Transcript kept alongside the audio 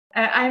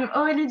I'm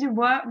Aurélie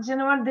Dubois,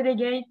 General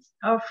Delegate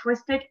of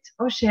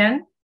RespectOcean,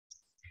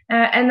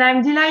 and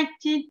I'm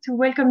delighted to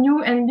welcome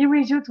you and be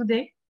with you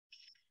today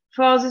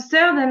for the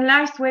third and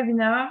last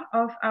webinar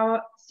of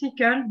our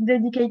cycle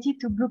dedicated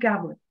to blue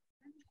carbon.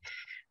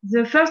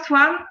 The first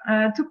one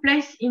took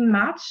place in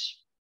March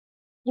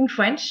in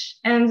French,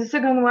 and the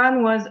second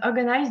one was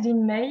organized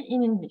in May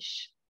in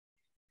English.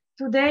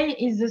 Today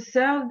is the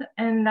third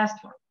and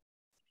last one.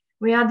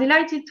 We are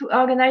delighted to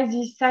organize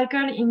this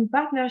cycle in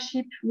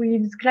partnership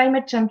with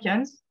Climate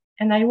Champions,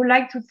 and I would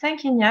like to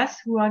thank Ignace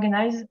who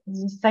organized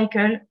this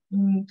cycle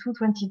in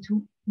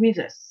 2022 with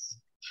us.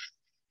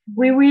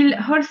 We will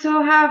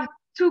also have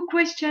 2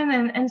 question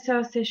and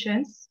answer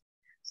sessions.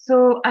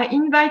 So I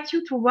invite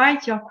you to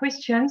write your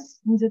questions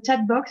in the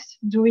chat box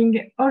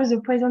during all the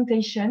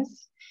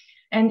presentations,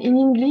 and in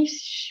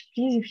English,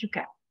 please, if you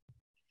can.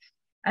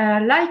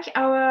 Like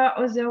our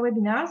other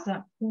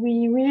webinars,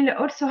 we will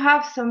also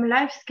have some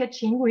live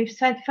sketching with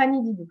Fanny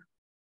Didou.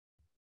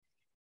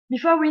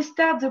 Before we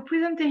start the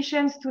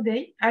presentations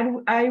today,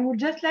 I would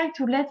just like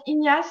to let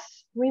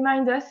Ignace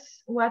remind us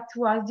what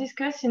was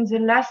discussed in the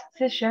last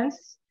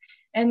sessions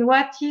and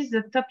what is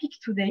the topic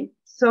today.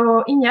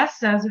 So Ignace,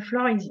 the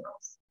floor is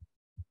yours.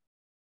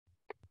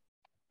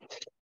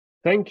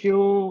 Thank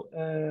you,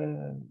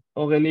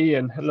 Aurélie,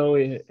 and hello,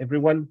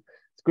 everyone.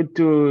 Good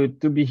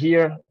to be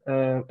here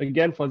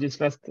again for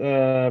this last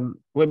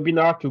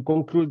webinar to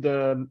conclude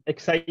the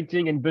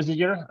exciting and busy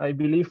year, I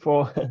believe,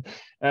 for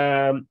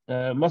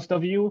most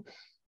of you.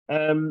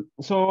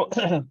 So,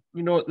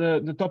 you know,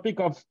 the topic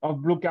of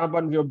blue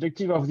carbon, the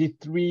objective of the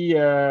 3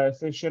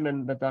 sessions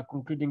and that are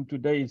concluding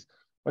today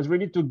was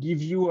really to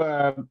give you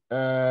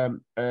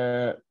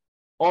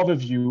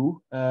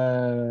overview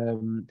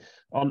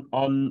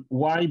on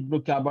why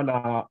blue carbon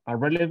are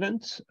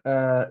relevant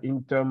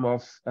in terms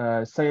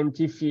of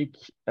scientific,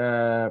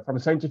 from a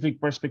scientific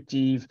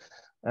perspective,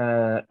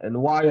 and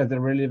why are they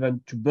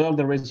relevant to build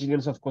the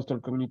resilience of coastal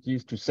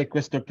communities, to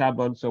sequester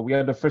carbon. So we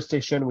had the first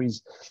session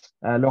with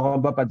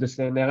Laurent Bopp at the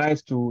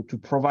CNRS to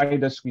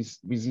provide us with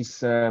this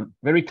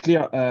very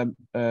clear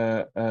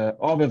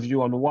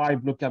overview on why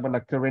blue carbon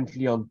are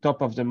currently on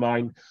top of the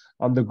mind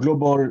on the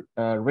global,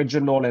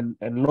 regional, and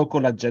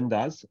local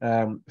agendas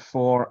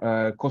for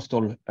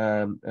coastal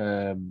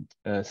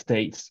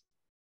states.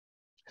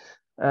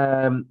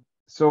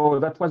 So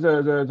that was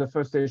the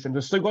first session.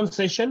 The second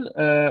session,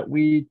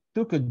 we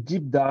took a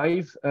deep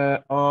dive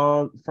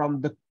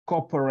from the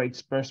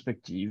corporate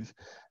perspective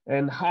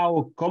and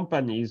how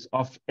companies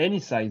of any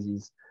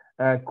sizes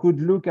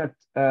could look at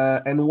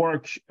and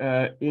work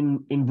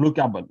in blue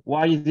carbon.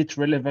 Why is it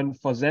relevant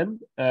for them,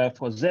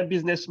 for their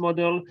business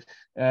model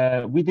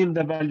within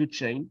the value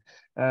chain?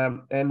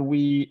 And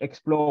we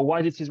explore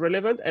why this is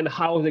relevant and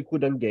how they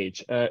could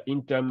engage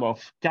in terms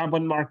of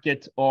carbon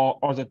market or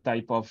other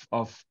type of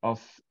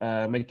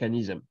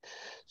mechanism.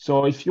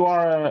 So if you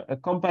are a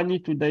company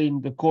today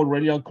in the call,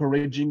 really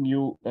encouraging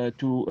you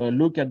to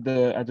look at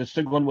the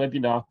second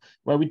webinar,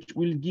 where we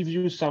will give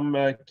you some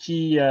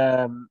key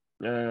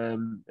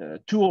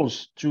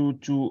tools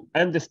to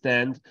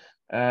understand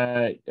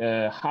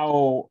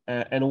how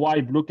and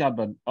why blue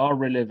carbon are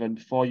relevant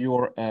for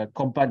your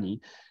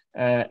company.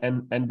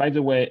 And by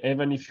the way,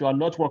 even if you are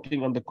not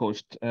working on the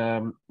coast,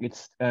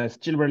 it's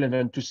still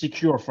relevant to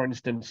secure, for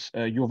instance,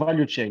 your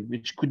value chain,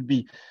 which could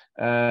be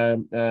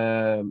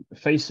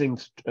facing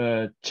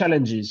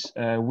challenges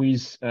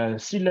with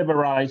sea level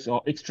rise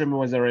or extreme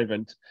weather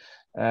event.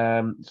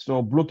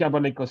 So blue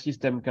carbon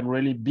ecosystem can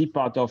really be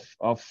part of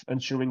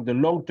ensuring the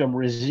long-term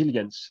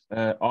resilience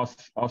of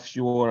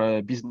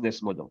your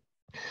business model.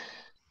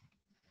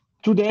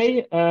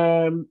 Today,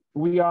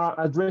 we are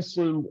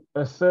addressing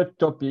a third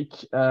topic,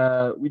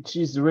 which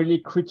is really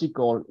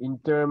critical in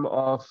terms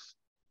of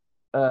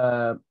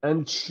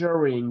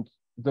ensuring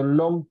the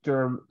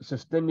long-term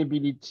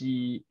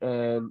sustainability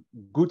and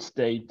good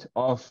state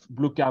of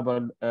blue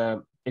carbon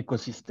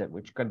ecosystem,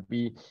 which can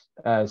be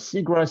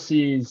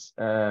seagrasses,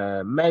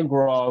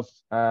 mangrove,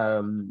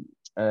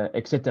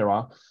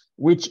 etc.,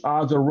 which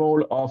are the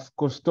role of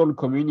coastal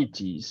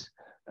communities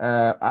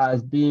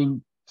as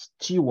being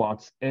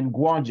stewards and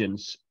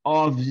guardians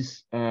of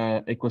this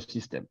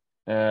ecosystem.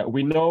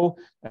 We know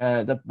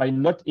that by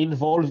not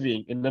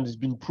involving, and that has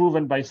been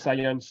proven by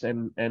science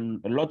and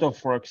a lot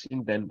of works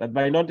in them, that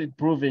by not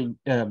involving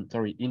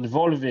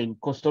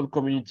coastal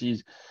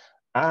communities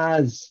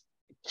as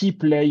key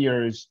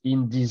players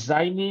in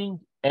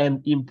designing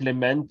and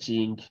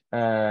implementing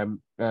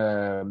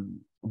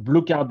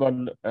blue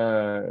carbon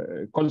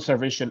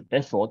conservation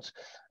efforts,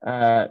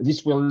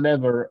 this will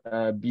never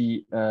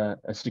be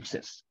a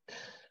success.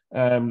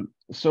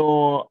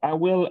 So I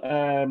will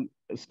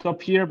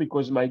stop here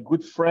because my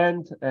good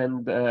friend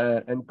and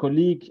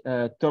colleague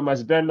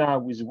Thomas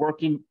Bernard, who is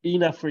working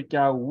in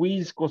Africa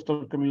with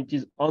coastal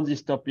communities on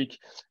this topic,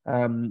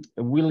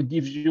 will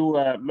give you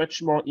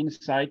much more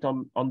insight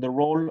on the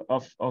role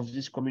of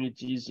these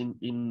communities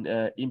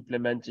in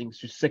implementing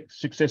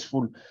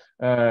successful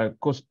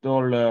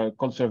coastal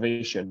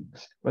conservation.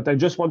 But I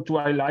just want to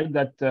highlight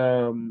that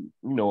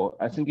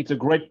I think it's a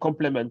great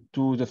complement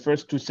to the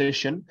first two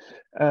sessions,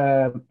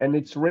 and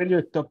it's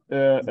really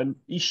an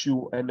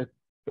issue and a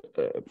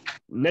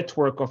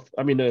network of,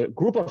 a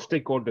group of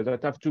stakeholders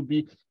that have to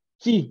be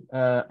key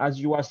as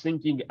you are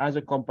thinking as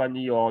a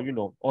company or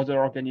other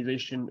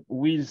organization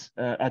with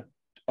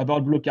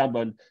about blue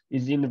carbon,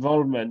 is the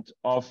involvement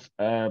of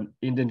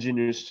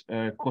indigenous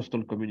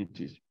coastal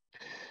communities.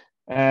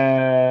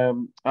 I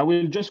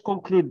will just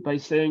conclude by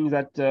saying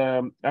that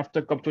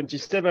after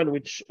COP27,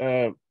 which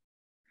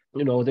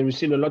there is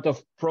still a lot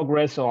of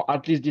progress, or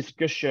at least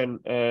discussion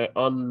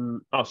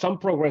on some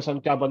progress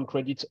on carbon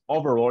credits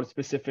overall,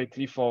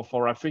 specifically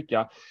for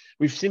Africa.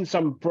 We've seen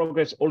some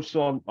progress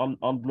also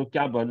on blue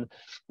carbon.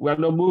 We are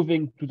now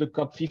moving to the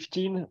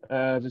COP15,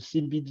 the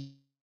CBD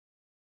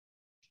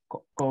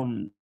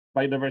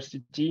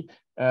biodiversity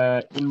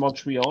in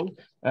Montreal,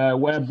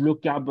 where blue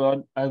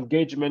carbon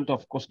engagement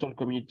of coastal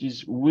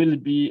communities will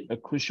be a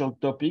crucial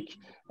topic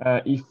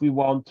if we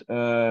want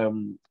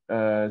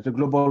the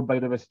Global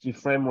Biodiversity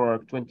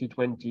Framework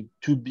 2020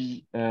 to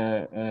be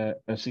a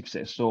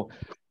success. So,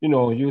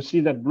 you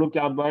see that blue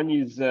carbon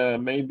is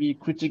maybe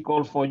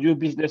critical for your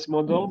business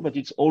model, but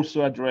it's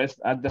also addressed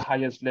at the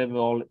highest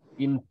level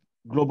in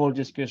global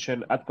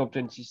discussion at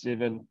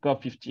COP27,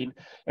 COP15,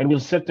 and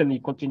will certainly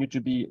continue to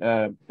be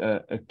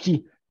a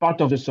key part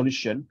of the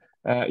solution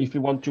if we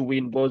want to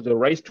win both the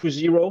race to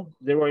zero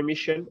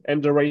emission,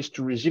 and the race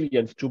to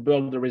resilience, to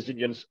build the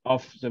resilience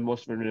of the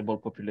most vulnerable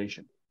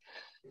population.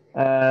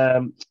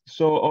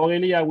 So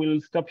Aurélie, I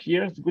will stop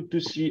here. It's good to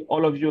see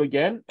all of you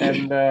again.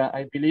 And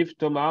I believe,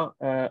 Thomas,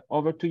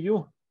 over to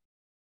you.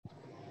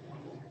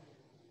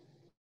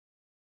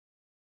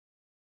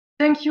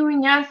 Thank you,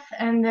 Ignace.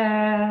 And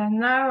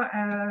now,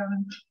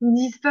 in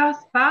this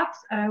first part,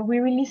 we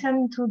will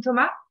listen to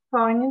Thomas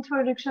for an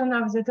introduction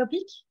of the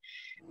topic.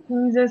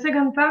 In the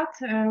second part,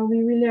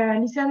 we will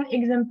listen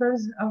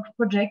examples of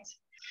projects.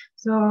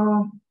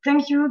 So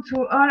thank you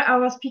to all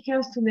our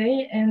speakers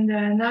today. And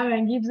now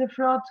I give the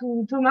floor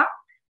to Thomas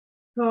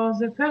for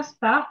the first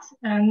part.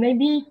 And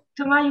maybe,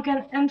 Thomas, you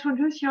can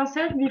introduce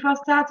yourself before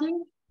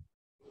starting.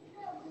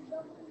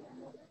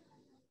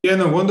 Yeah,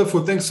 no,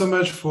 wonderful. Thanks so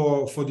much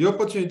for the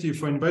opportunity,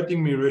 for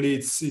inviting me. Really,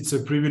 it's a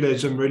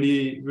privilege. I'm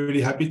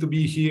really happy to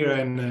be here,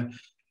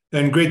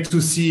 and great to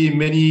see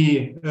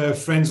many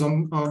friends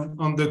on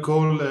the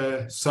call.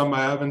 Some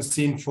I haven't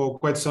seen for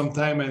quite some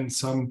time, and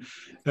some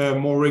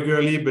more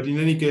regularly. But in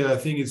any case, I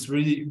think it's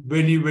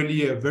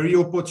really a very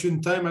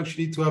opportune time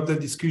actually to have that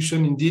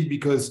discussion indeed,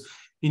 because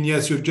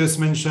Ignace, you've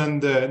just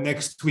mentioned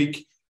next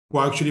week.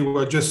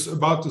 We're just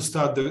about to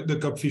start the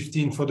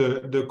COP15 for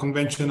the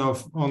Convention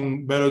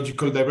on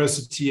Biological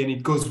Diversity, and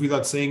it goes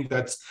without saying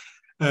that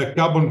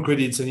carbon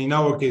credits, and in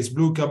our case,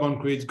 blue carbon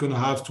credits, going to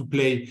have to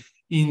play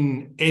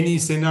in any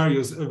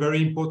scenarios a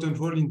very important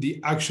role in the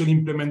actual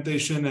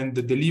implementation and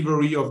the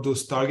delivery of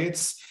those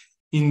targets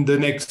in the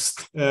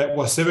next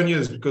 7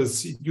 years,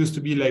 because it used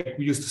to be like,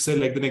 we used to say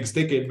like the next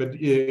decade, but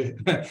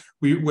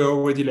we're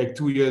already like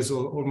 2 years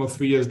or almost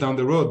 3 years down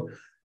the road.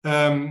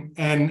 And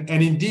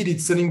indeed,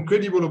 it's an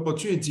incredible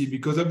opportunity,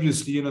 because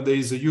obviously, there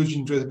is a huge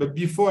interest. But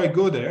before I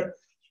go there,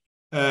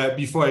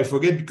 before I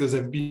forget, because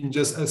I've been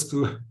just asked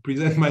to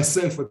present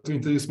myself or to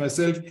introduce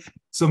myself.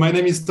 So my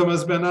name is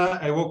Thomas Bernard.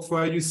 I work for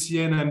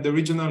IUCN. I'm the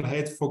regional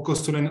head for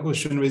coastal and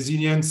ocean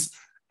resilience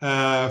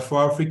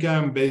for Africa.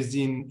 I'm based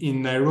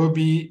in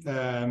Nairobi,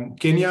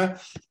 Kenya,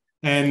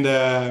 and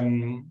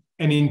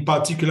in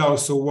particular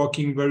also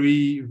working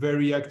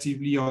very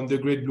actively on the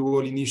Great Blue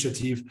Whale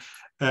initiative.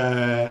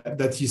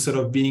 That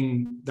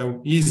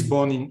is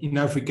born in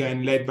Africa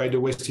and led by the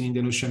Western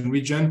Indian Ocean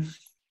region,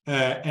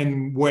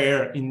 and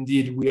where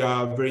indeed we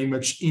are very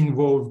much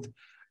involved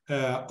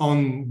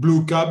on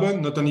blue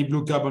carbon, not only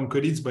blue carbon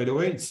credits, by the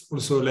way. It's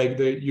also like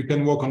you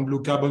can work on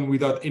blue carbon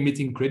without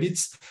emitting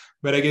credits.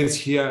 But I guess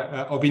here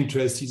of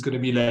interest is going to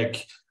be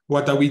like,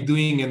 what are we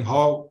doing, and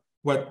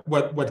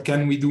what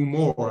can we do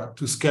more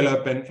to scale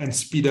up and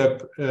speed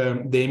up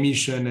the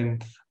emission,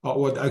 and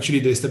what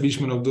actually the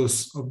establishment of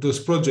those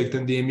projects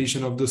and the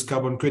emission of those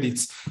carbon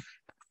credits.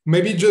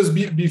 Maybe just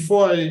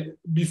before I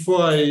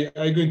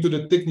go into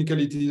the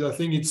technicalities, I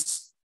think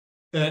it's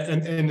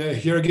and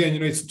here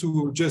again, it's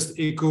to just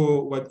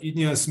echo what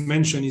Ignace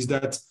mentioned, is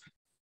that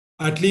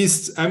at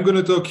least I'm going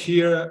to talk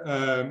here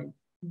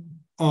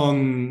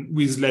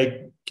with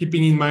like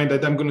keeping in mind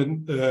that I'm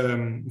going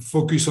to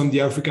focus on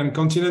the African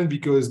continent,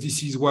 because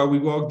this is where we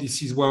work,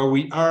 this is where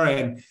we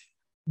are,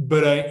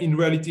 but in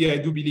reality, I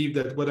do believe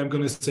that what I'm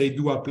going to say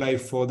do apply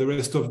for the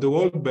rest of the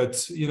world.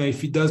 But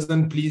if it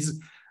doesn't, please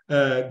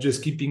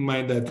just keep in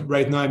mind that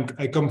right now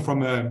I come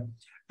from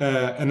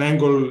an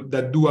angle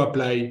that do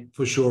apply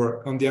for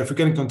sure on the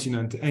African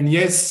continent. And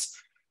yes,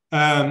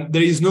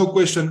 there is no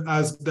question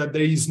as that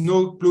there is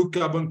no blue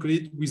carbon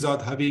credit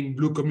without having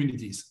blue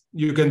communities.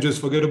 You can just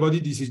forget about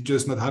it. This is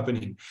just not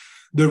happening.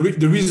 The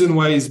reason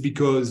why is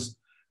because,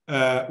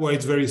 well,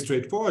 it's very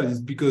straightforward.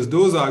 Is because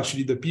those are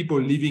actually the people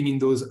living in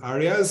those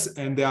areas,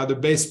 and they are the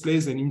best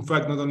place. And in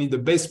fact, not only the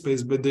best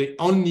place, but the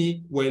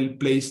only well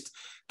placed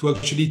to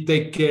actually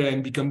take care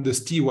and become the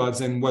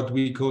stewards and what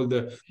we call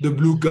the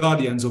blue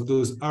guardians of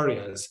those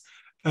areas.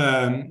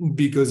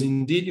 Because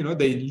indeed, you know,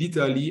 they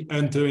literally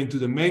enter into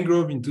the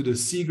mangrove, into the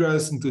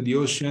seagrass, into the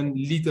ocean,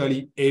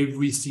 literally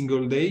every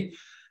single day.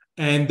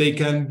 And they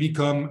can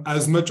become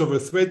as much of a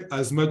threat,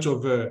 as much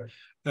of a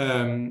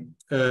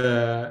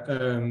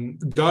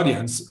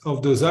guardians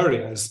of those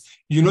areas.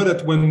 You know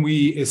that when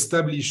we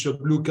establish a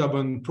blue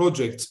carbon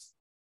project,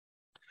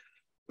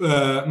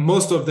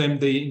 most of them,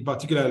 they in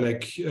particular,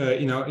 like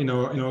in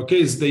our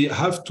case, they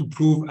have to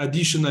prove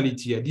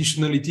additionality.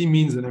 Additionality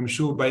means, and I'm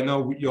sure by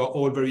now you're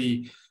all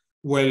very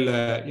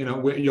well,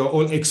 you're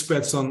all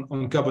experts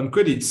on carbon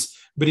credits.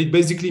 But it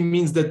basically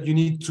means that you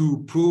need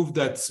to prove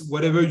that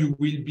whatever you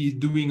will be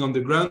doing on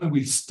the ground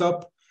will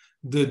stop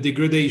the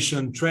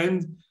degradation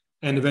trend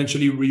and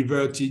eventually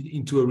revert it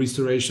into a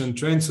restoration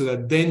trend, so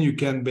that then you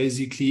can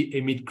basically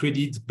emit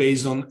credits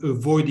based on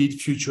avoided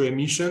future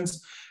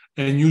emissions.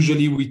 And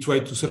usually we try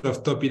to sort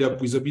of top it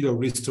up with a bit of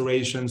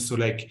restoration, so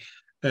like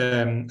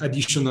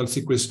additional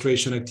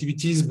sequestration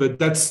activities, but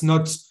that's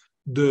not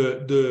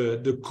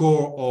the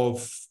core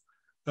of,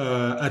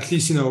 at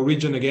least in our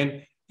region,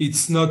 again,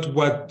 it's not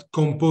what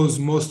composes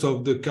most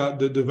of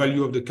the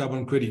value of the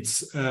carbon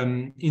credits.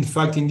 In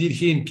fact, indeed,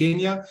 here in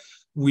Kenya,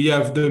 we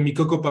have the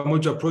Mikoko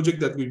Pamoja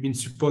project that we've been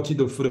supported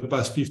for the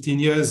past 15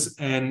 years,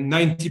 and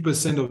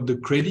 90% of the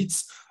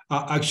credits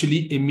are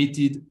actually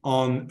emitted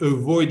on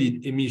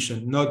avoided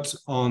emission, not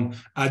on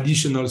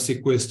additional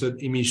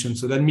sequestered emission.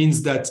 So that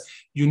means that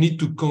you need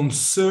to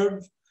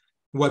conserve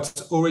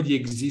what's already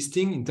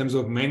existing in terms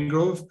of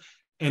mangrove.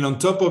 And on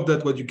top of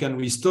that, what you can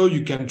restore,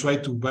 you can try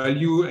to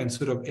value and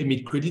sort of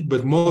emit credit.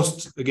 But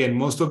most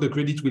of the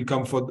credit will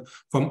come from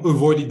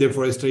avoided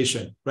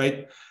deforestation,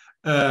 right?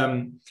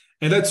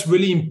 And that's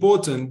really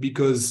important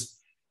because,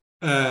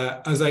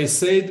 as I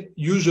said,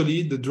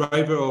 usually the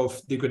driver of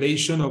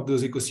degradation of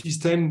those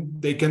ecosystems,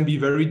 they can be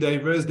very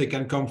diverse. They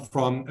can come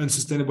from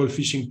unsustainable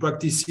fishing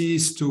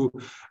practices to,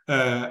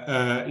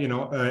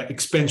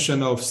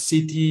 expansion of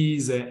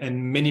cities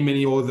and many,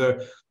 many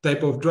other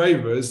type of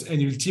drivers.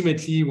 And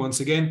ultimately,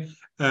 once again,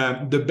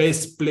 the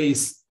best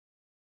placed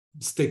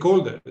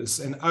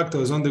stakeholders and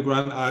actors on the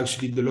ground are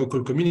actually the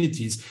local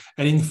communities.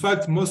 And in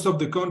fact, most of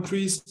the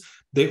countries,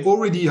 they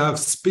already have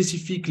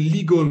specific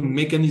legal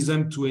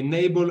mechanism to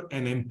enable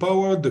and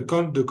empower the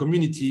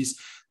communities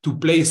to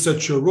play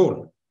such a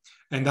role.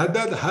 And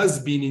that has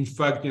been, in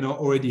fact,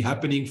 already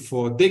happening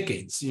for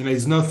decades.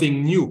 It's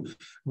nothing new.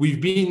 We've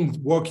been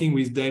working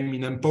with them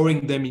in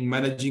empowering them in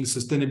managing,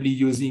 sustainably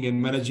using and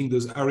managing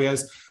those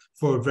areas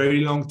for a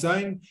very long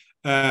time.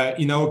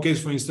 In our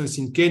case, for instance,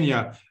 in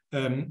Kenya,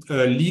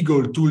 a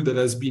legal tool that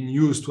has been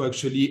used to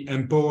actually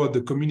empower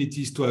the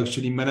communities to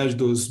actually manage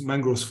those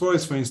mangrove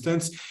forests, for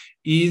instance,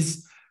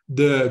 is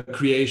the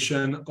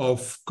creation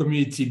of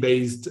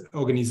community-based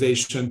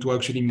organization to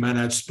actually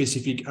manage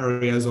specific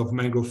areas of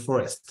mangrove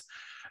forest.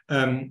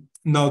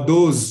 Now,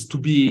 those to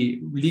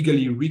be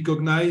legally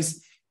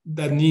recognized,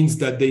 that means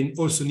that they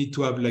also need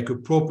to have like a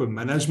proper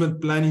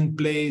management plan in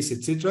place,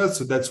 etc.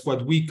 So that's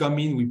what we come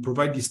in. We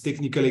provide this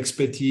technical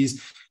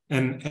expertise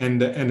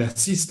and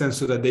assistance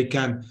so that they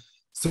can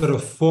sort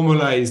of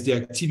formalize the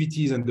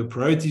activities and the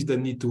priorities that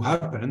need to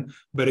happen.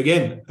 But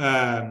again,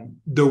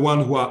 the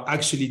ones who are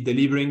actually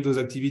delivering those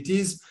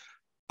activities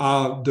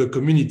are the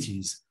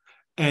communities.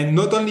 And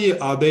not only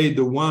are they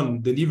the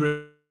one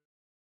delivering,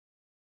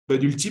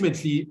 but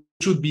ultimately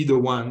should be the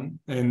one,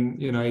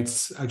 and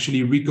it's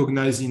actually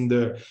recognized in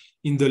the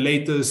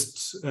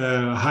latest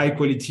high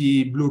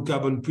quality blue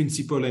carbon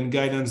principle and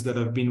guidance that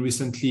have been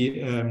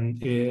recently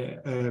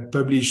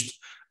published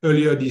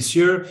earlier this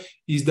year,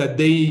 is that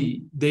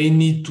they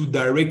need to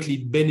directly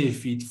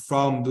benefit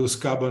from those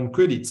carbon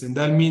credits. And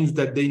that means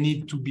that they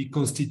need to be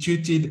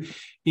constituted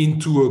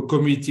into a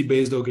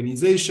community-based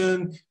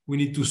organization. We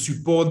need to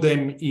support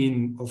them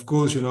in, of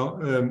course,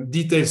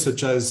 details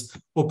such as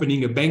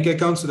opening a bank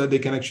account so that they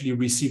can actually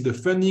receive the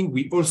funding.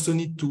 We also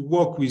need to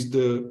work with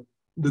the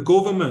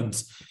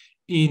government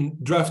in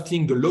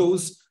drafting the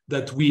laws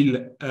that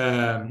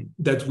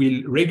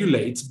will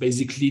regulate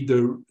basically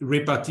the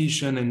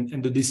repartition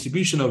and the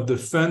distribution of the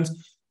funds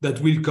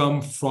that will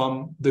come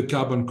from the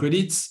carbon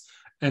credits.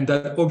 And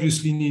that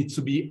obviously needs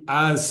to be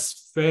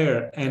as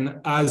fair and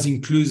as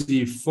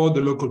inclusive for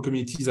the local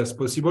communities as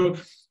possible,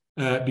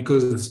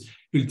 because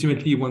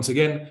ultimately, once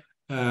again,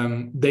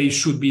 they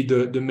should be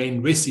the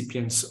main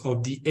recipients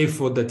of the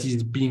effort that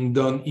is being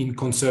done in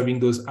conserving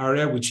those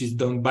areas, which is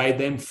done by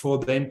them, for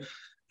them.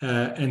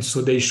 And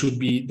so they should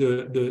be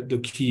the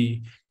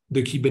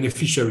key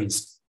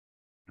beneficiaries.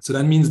 So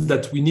that means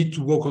that we need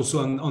to work also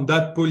on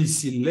that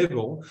policy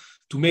level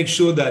to make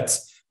sure that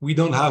we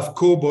don't have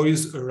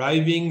cowboys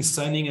arriving,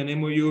 signing an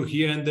MOU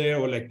here and there,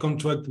 or like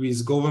contract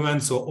with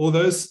governments or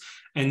others,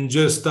 and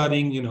just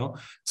starting,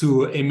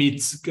 to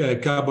emit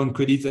carbon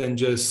credit and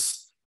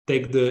just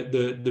take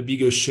the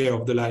bigger share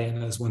of the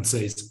lion, as one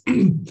says.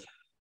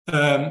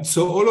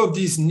 So all of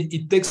this,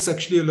 it takes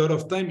actually a lot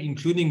of time,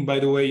 including, by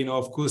the way,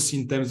 of course,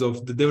 in terms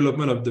of the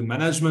development of the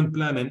management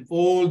plan and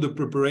all the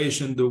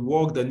preparation, the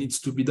work that needs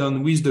to be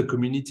done with the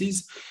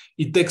communities.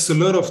 It takes a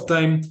lot of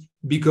time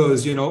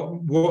because,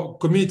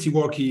 community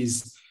work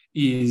is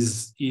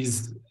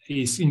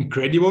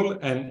incredible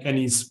and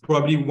is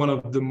probably one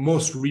of the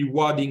most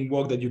rewarding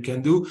work that you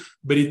can do.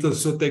 But it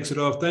also takes a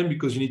lot of time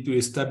because you need to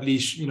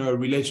establish, a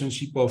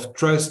relationship of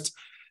trust.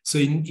 So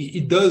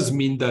it does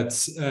mean that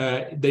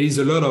there is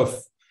a lot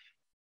of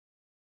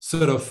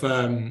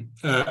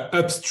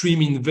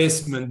upstream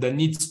investment that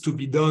needs to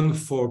be done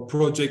for a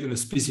project in a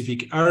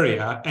specific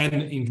area and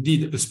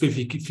indeed a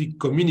specific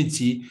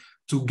community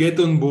to get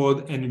on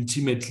board and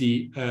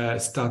ultimately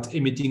start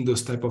emitting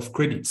those type of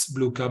credits,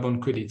 blue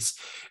carbon credits.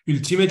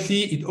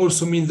 Ultimately, it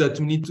also means that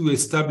we need to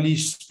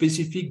establish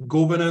specific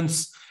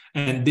governance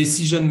and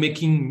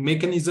decision-making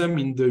mechanism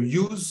in the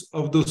use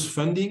of those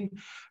funding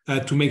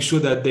to make sure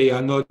that they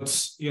are not,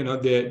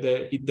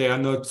 they are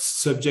not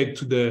subject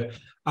to the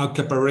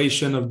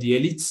accaparation of the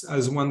elites,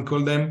 as one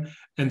call them,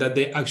 and that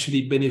they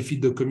actually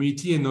benefit the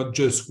community and not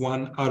just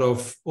one out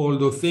of all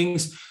those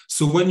things.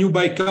 So when you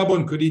buy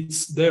carbon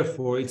credits,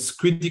 therefore, it's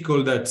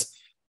critical that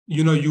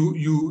you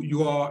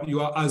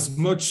are as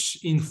much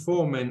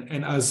informed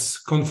and as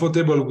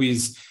comfortable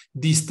with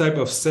this type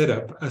of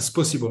setup as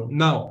possible.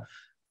 Now,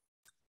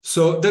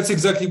 so that's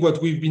exactly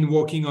what we've been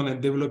working on and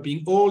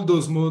developing all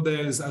those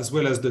models, as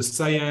well as the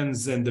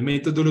science and the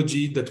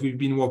methodology that we've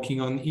been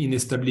working on in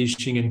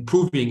establishing and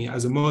proving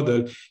as a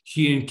model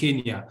here in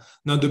Kenya.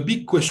 Now, the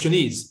big question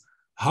is,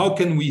 how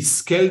can we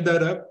scale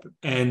that up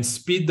and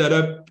speed that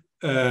up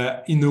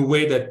in a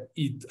way that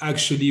it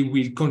actually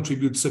will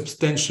contribute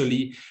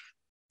substantially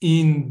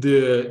in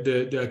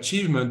the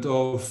achievement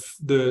of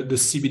the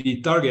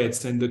CBD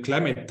targets and the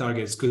climate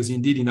targets? Because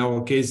indeed, in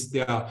our case,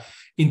 they are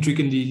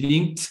intricately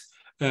linked.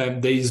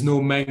 There is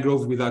no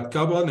mangrove without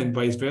carbon, and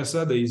vice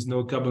versa. There is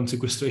no carbon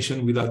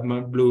sequestration without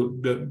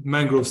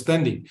mangrove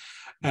standing.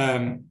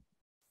 And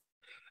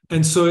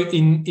so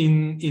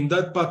in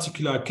that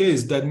particular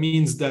case, that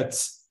means that,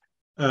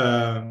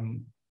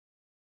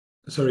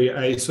 sorry,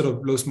 I sort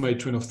of lost my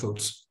train of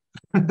thoughts.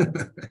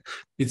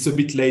 It's a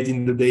bit late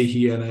in the day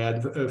here, and I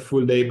had a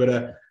full day,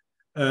 but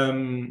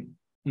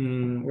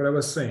what I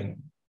was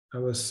saying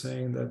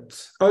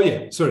that, oh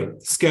yeah, sorry,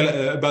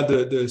 about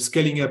the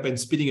scaling up and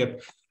speeding up.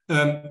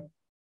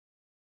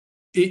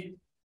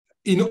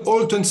 In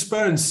all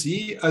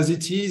transparency, as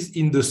it is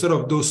in the sort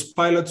of those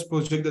pilots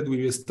project that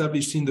we've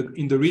established in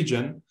the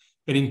region,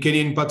 and in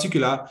Kenya in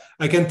particular,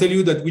 I can tell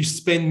you that we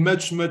spend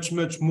much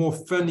more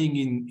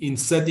funding in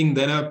setting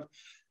that up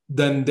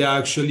than they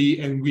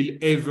actually and will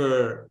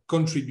ever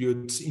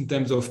contribute in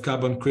terms of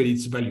carbon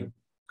credits value.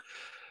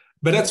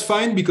 But that's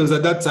fine, because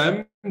at that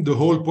time, the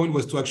whole point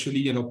was to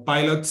actually,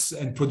 pilot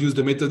and produce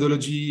the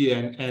methodology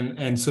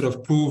and sort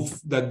of prove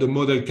that the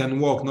model can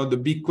work. Now, the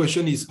big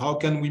question is, how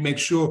can we make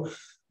sure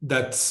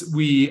that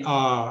we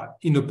are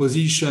in a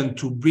position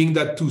to bring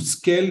that to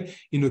scale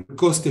in a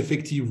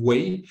cost-effective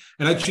way?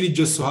 And actually,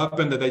 just so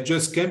happened that I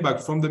just came back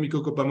from the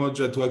Mikoko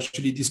Pamoja to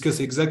actually discuss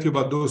exactly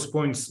about those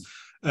points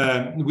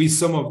with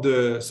some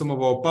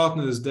of our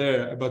partners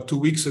there about 2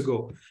 weeks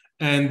ago.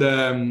 And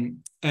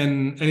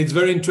it's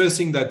very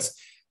interesting that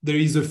there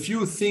is a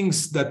few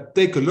things that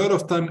take a lot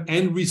of time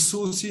and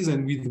resources,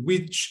 and with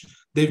which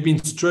they've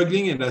been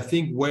struggling, and I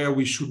think where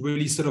we should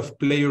really sort of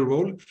play a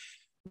role.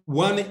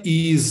 One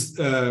is,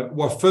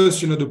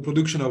 first, the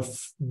production of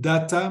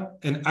data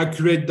and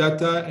accurate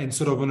data, and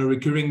sort of on a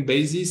recurring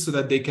basis, so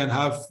that they can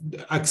have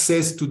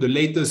access to the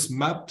latest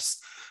maps.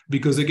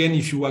 Because again,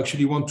 if you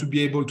actually want to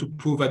be able to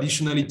prove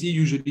additionality,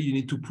 usually you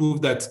need to prove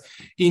that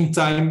in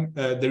time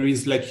there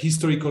is like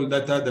historical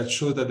data that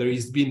shows that there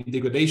has been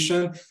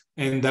degradation,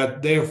 and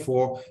that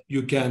therefore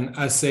you can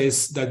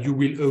assess that you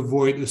will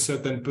avoid a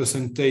certain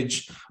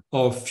percentage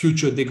of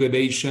future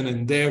degradation,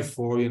 and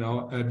therefore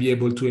be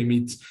able to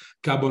emit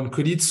carbon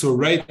credits. So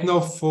right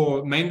now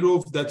for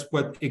mangrove, that's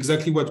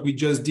exactly what we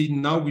just did.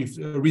 Now we've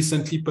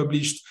recently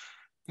published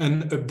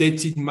an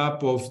updated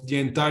map of the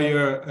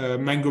entire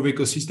mangrove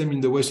ecosystem in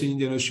the Western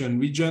Indian Ocean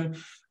region.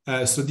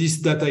 So this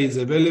data is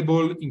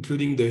available,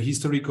 including the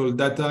historical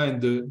data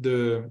and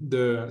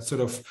the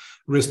sort of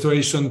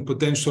restoration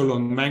potential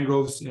on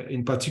mangroves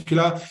in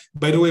particular.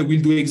 By the way,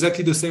 we'll do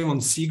exactly the same on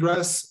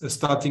seagrass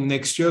starting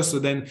next year. So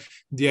then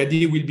the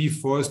idea will be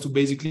for us to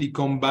basically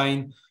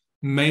combine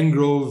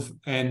mangrove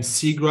and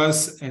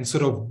seagrass and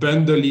sort of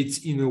bundle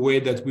it in a way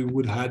that we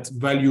would add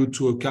value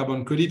to a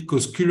carbon credit,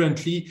 because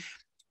currently,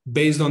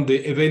 based on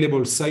the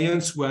available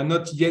science, we are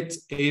not yet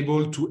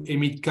able to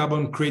emit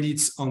carbon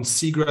credits on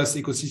seagrass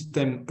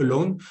ecosystem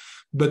alone.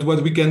 But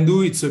what we can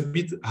do, it's a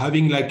bit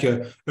having like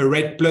a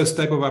REDD+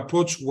 type of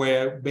approach,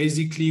 where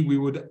basically we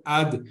would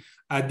add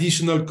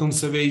additional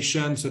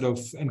conservation sort of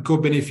and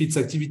co-benefits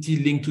activity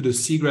linked to the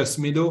seagrass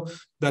meadow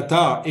that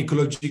are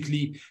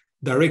ecologically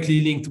directly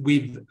linked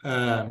with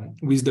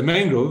the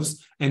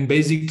mangroves, and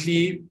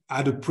basically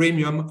add a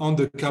premium on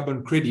the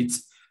carbon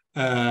credits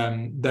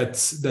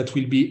that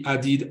will be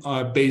added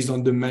based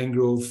on the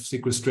mangrove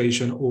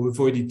sequestration or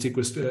avoided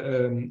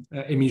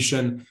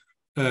emission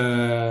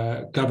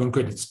carbon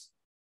credits.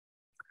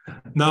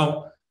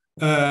 Now,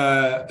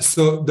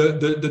 so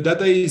the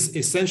data is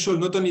essential,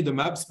 not only the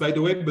maps, by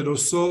the way, but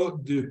also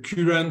the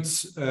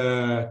current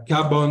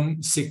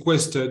carbon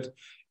sequestered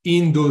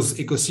in those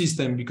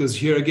ecosystems, because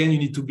here again, you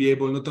need to be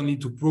able not only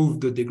to prove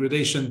the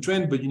degradation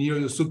trend, but you need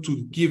also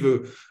to give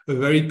a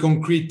very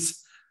concrete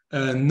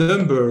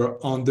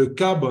number on the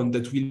carbon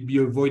that will be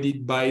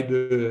avoided by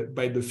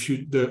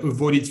the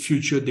avoided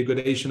future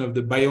degradation of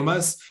the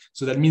biomass.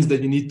 So that means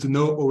that you need to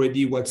know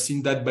already what's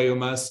in that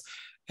biomass.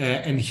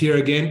 And here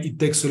again, it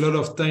takes a lot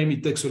of time.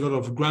 It takes a lot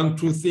of ground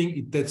truthing.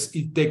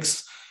 It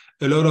takes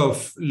a lot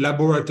of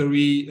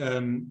laboratory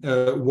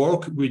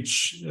work,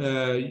 which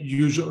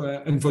usually,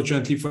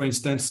 unfortunately, for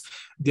instance,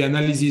 the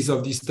analysis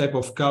of this type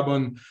of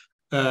carbon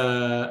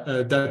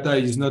data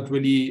is not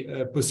really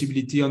a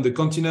possibility on the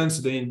continent.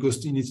 So then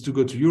it needs to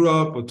go to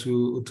Europe or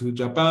to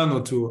Japan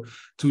or to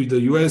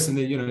the US, and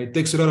then it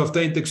takes a lot of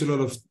time, it takes a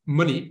lot of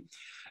money.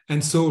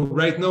 And so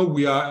right now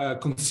we are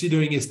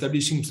considering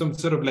establishing some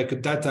sort of like a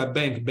data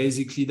bank,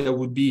 basically, that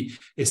would be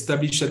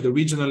established at the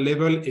regional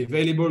level,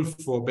 available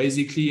for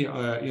basically,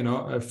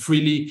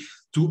 freely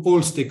to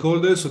all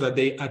stakeholders, so that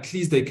at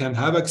least they can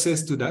have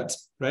access to that,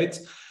 right?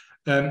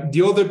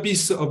 The other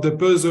piece of the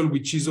puzzle,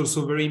 which is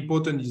also very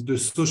important, is the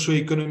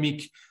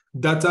socio-economic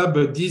data,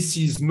 but this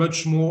is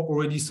much more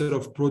already sort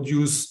of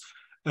produced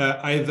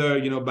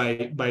either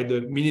by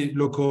the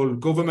local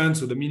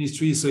governments or the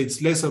ministry, so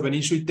it's less of an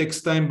issue. It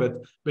takes time, but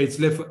it's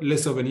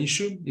less of an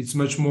issue. It's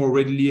much more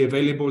readily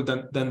available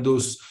than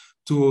those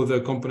two other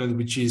components,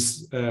 which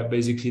is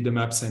basically the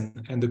maps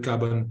and the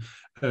carbon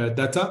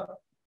data.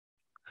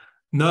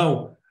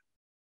 Now,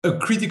 a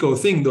critical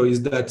thing, though,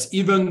 is that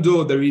even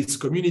though there is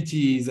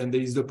communities and there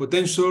is the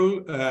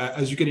potential,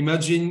 as you can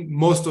imagine,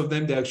 most of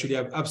them, they actually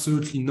have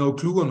absolutely no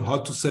clue on how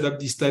to set up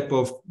this type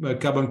of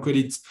carbon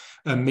credits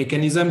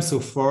mechanism. So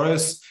for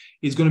us,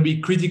 it's going to be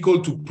critical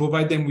to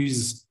provide them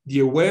with the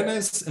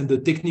awareness and the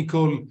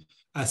technical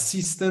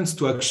assistance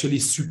to actually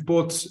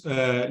support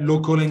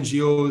local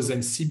NGOs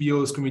and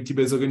CBOs,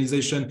 community-based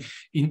organizations,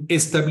 in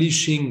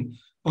establishing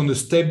on a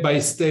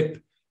step-by-step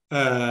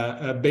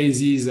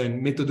basis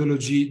and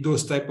methodology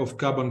those type of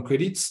carbon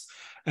credits,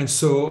 and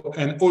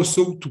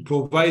also to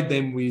provide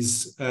them with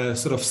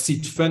sort of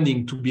seed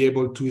funding to be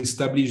able to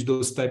establish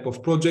those type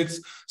of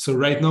projects. So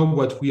right now,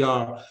 what we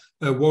are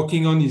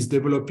working on is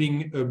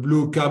developing a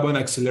blue carbon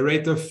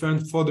accelerator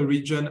fund for the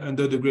region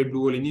under the Great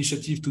Blue Whale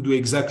Initiative to do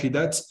exactly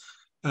that.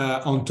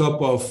 On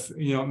top of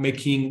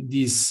making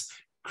this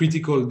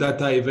critical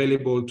data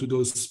available to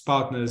those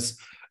partners.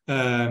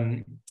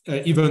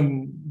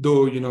 Even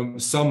though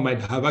some might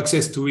have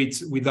access to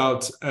it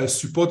without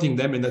supporting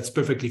them, and that's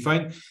perfectly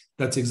fine.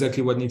 That's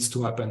exactly what needs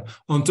to happen.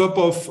 On top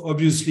of,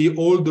 obviously,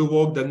 all the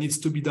work that needs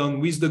to be done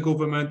with the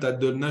government at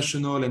the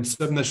national and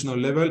subnational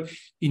level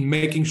in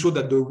making sure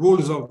that the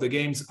rules of the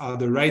games are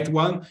the right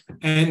one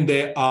and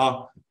they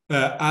are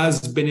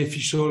as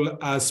beneficial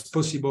as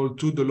possible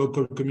to the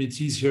local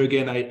communities. Here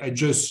again, I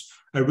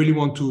really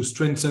want to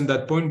strengthen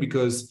that point,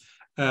 because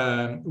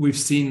we've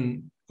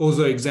seen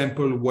other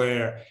example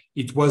where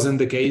it wasn't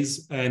the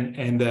case, and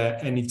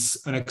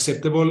it's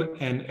unacceptable,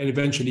 and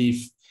eventually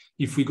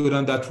if we go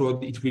down that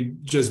road, it will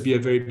just be a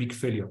very big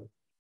failure.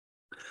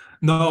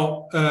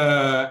 Now,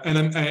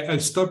 and I'll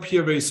stop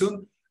here very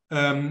soon.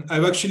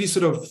 I've actually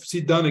sort of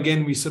sit down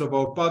again with sort of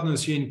our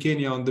partners here in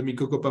Kenya on the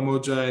Mikoko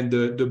Pamoja and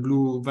the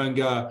Blue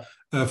Vanga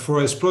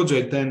Forest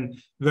project. And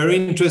very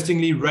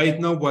interestingly, right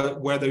now,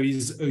 where there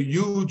is a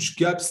huge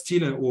gap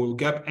still,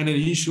 and an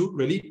issue,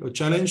 really, a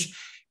challenge,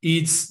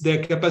 it's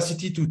their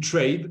capacity to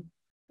trade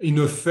in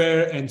a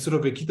fair and sort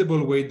of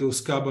equitable way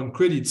those carbon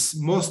credits.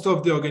 Most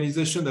of the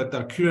organizations that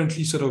are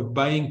currently sort of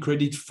buying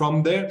credit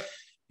from there,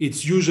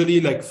 it's usually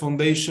like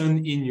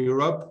foundation in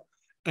Europe,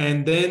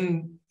 and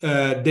then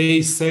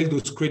they sell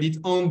those credits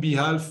on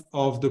behalf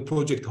of the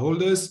project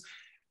holders.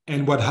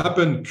 And what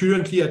happened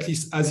currently, at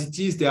least as it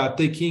is, they are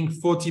taking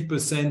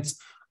 40%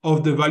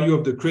 of the value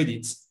of the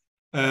credits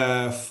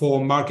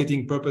for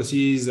marketing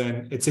purposes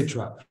and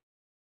etc.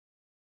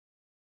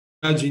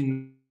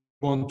 Imagine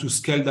want to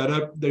scale that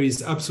up. There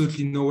is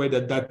absolutely no way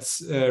that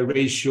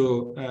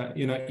ratio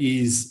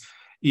is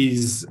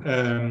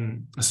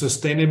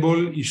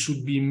sustainable. It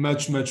should be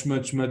much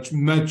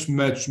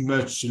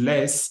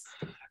less.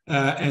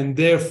 And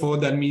therefore,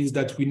 that means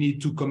that we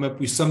need to come up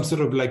with some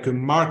sort of like a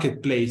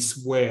marketplace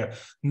where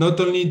not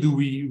only do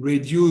we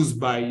reduce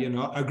by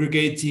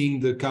aggregating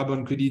the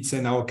carbon credits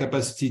and our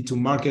capacity to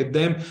market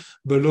them,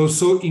 but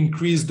also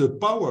increase the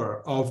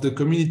power of the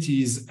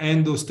communities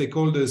and those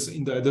stakeholders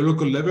at the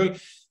local level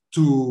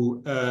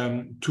to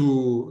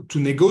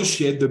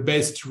negotiate the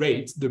best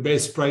rate, the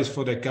best price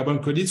for the carbon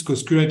credits,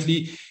 because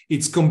currently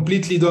it's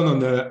completely done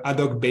on an ad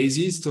hoc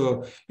basis.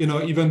 So, you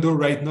know, even though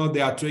right now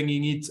they are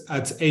trading it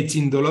at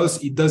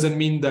 $18, it doesn't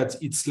mean that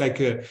it's like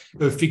a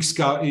fixed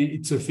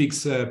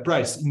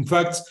price. In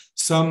fact,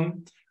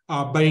 some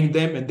are buying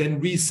them and then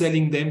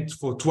reselling them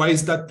for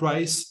twice that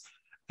price.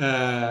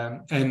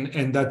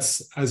 And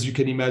that's, as you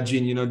can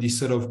imagine, you know, this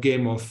sort of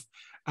game of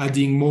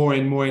adding more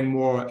and more and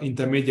more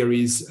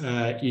intermediaries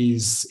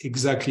is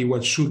exactly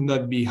what should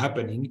not be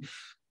happening.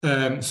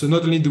 So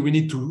not only do we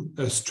need to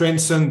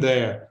strengthen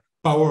their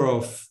power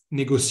of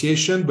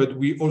negotiation, but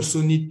we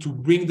also need to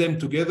bring them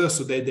together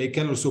so that they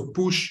can also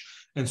push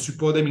and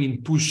support them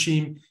in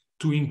pushing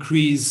to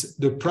increase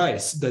the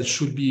price that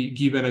should be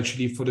given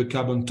actually for the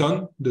carbon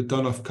ton, the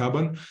ton of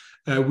carbon,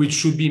 which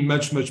should be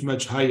much, much,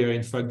 much higher,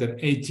 in fact, than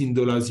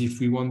 $18 if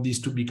we want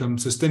this to become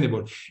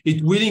sustainable.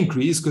 It will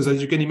increase because,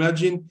 as you can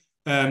imagine,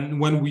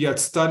 when we had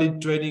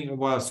started trading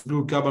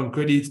blue carbon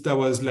credits, that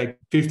was like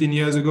 15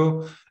 years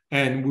ago,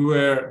 and we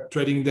were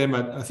trading them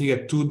at, I think,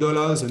 at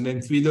 $2 and then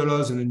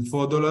 $3 and then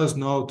 $4.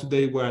 Now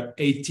today we're at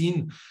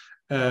 18.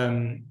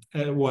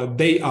 Well,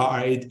 they are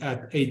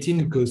at 18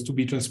 because, to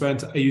be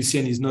transparent,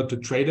 IUCN is not a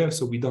trader,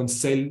 so we don't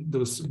sell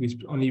those. We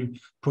only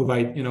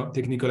provide, you know,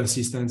 technical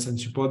assistance and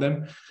support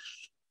them.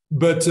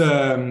 But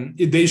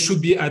they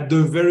should be at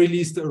the very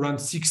least around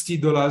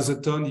 $60 a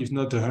ton, if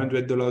not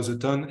 $100 a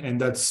ton, and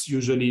that's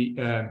usually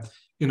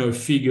you know, a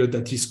figure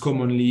that is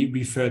commonly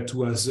referred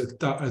to as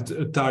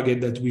a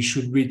target that we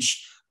should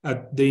reach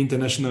at the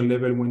international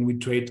level when we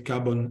trade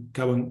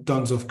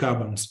tons of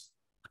carbons.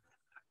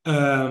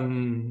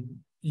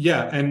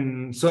 Yeah,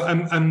 and so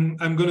I'm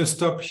going to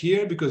stop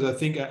here because I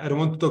think I don't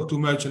want to talk too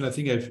much, and I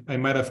think I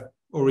might have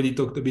already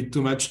talked a bit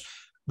too much.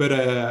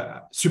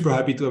 But super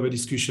happy to have a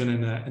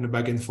discussion and a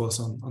back and forth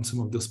on some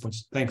of those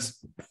points.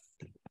 Thanks.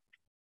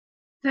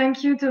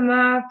 Thank you,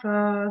 Thomas,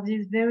 for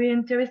this very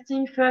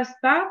interesting first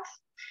part.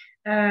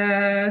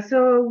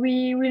 So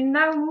we will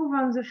now move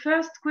on the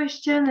first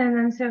question and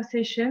answer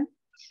session.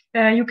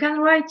 You can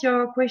write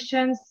your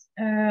questions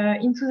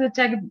into the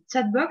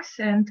chat box.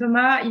 And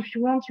Thomas, if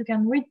you want, you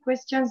can read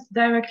questions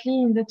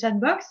directly in the chat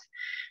box.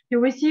 You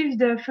received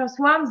the first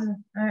ones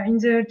in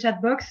the chat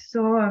box,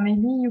 so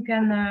maybe you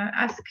can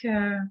ask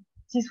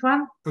this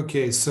one.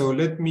 Okay, so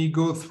let me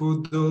go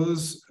through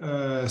those.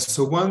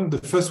 So the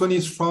first one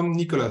is from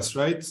Nicholas,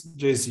 right,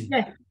 JC?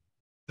 Yes.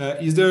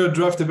 Is there a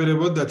draft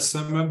available that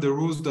sum up the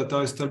rules that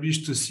are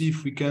established to see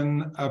if we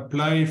can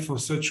apply for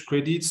such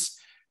credits?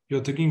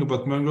 You're talking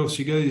about mangroves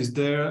figure. Is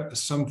there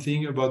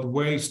something about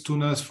whales,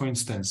 tunas, for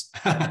instance?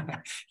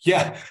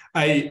 Yeah,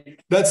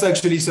 that's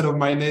actually sort of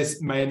my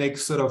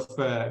next sort of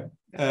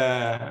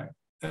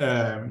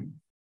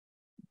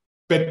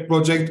pet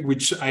project,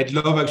 which I'd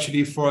love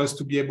actually for us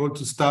to be able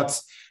to start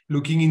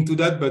looking into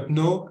that. But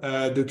no,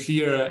 the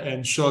clear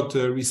and short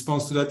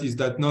response to that is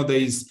that no, there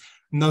is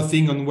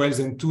nothing on whales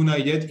and tuna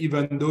yet,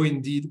 even though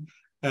indeed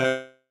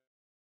a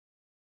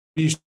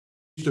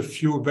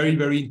few very,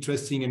 very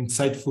interesting and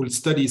insightful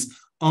studies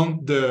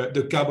on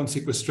the carbon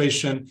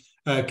sequestration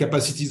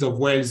capacities of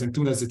whales and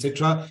tunas,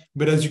 etc.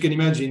 But as you can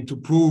imagine, to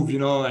prove, you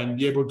know, and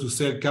be able to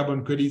sell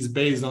carbon credits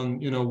based on,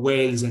 you know,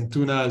 whales and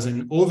tunas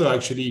and other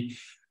actually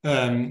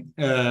marine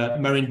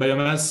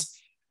biomass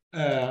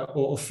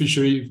or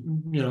fishery,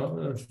 you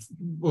know,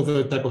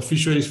 other type of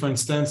fisheries, for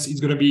instance, it's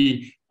going to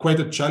be quite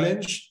a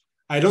challenge.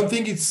 I don't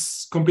think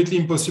it's completely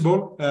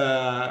impossible.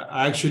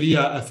 I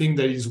think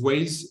there is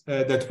ways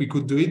that we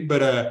could do it,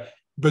 but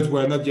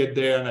we're not yet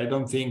there, and I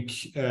don't think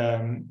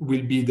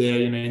we'll be there,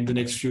 you know, in the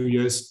next few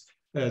years.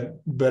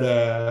 But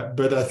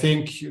I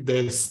think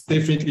there's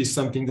definitely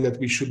something that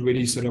we should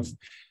really sort of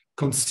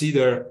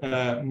consider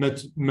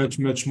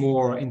much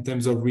more in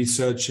terms of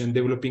research and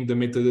developing the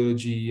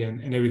methodology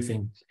and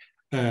everything.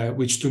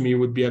 Which to me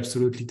would be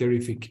absolutely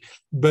terrific.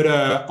 But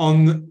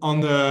on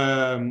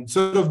the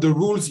sort of the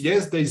rules,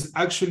 yes, there is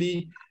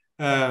actually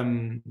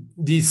the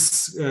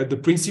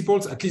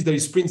principles. At least there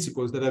is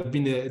principles that have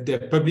been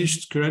they're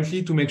published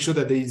currently to make sure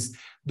that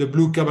the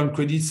blue carbon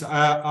credits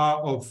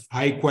are of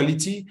high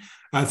quality.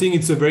 I think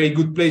it's a very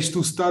good place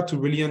to start to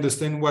really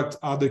understand what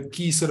are the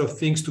key sort of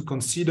things to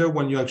consider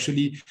when you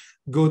actually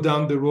go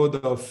down the road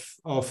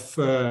of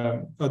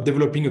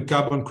developing a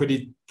carbon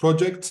credit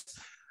project.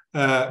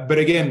 But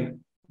again,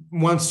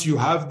 once you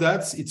have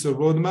that, it's a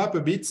roadmap a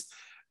bit,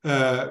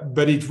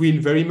 but it will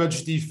very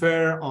much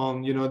differ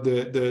on, you know,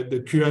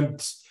 the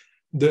current,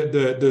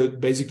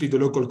 basically the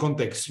local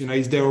context. You know,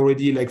 is there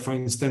already, like, for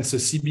instance, a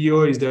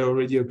CBO? Is there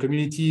already a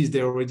community? Is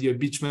there already a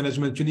beach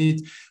management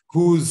unit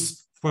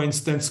who's, for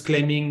instance,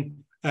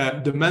 claiming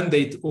the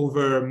mandate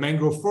over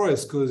mangrove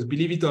forests? Because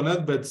believe it or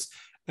not, but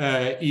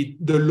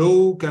the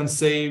law can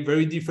say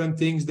very different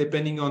things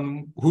depending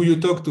on who you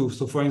talk to.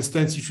 So, for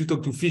instance, if you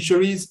talk to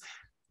fisheries,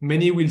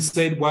 many will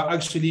say, well,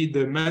 actually,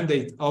 the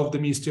mandate of the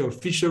Ministry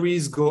of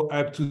Fisheries go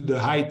up to the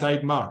high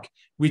tide mark,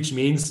 which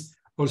means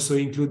also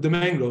include the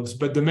mangroves.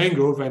 But the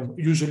mangrove, and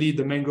usually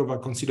the mangrove are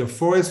considered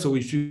forest. So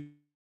if you're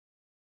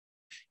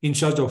in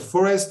charge of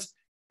forest,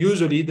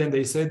 usually then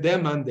they say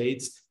their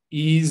mandate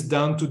is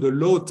down to the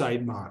low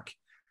tide mark.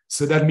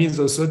 So that means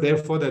also,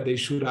 therefore, that they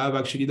should have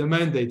actually the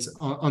mandates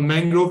on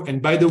mangrove.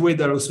 And by the way,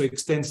 that also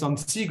extends on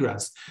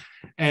seagrass.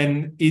 And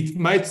it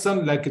might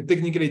sound like a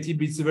technicality,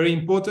 but it's very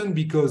important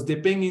because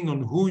depending on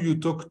who you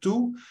talk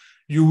to,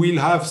 you will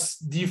have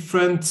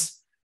different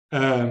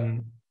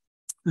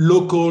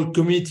local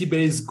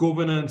community-based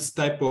governance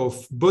type of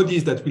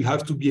bodies that will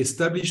have to be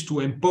established to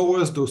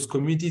empower those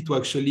communities to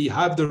actually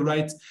have the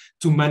right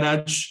to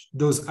manage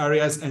those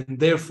areas and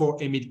therefore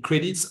emit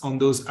credits on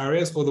those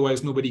areas.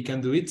 Otherwise, nobody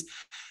can do it.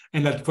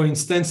 And that, for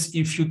instance,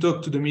 if you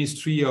talk to the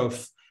Ministry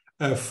of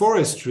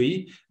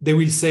Forestry, they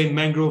will say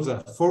mangroves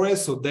are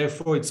forests, so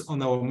therefore it's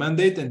on our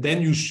mandate. And then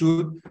you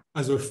should,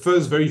 as a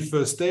very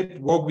first step,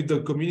 work with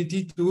the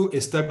community to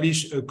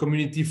establish a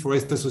community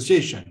forest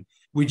association,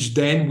 which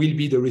then will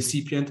be the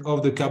recipient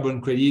of the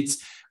carbon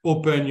credits,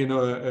 open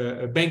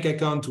a bank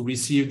account to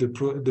receive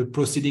the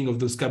proceeding of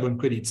those carbon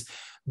credits.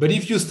 But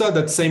if you start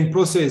that same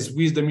process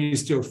with the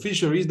Ministry of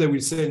Fisheries, they will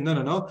say,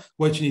 no,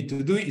 what you need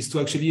to do is to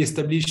actually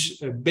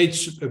establish a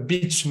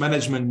beach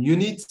management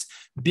unit,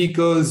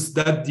 because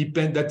that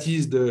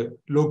is the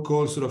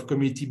local sort of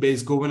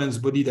community-based governance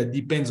body that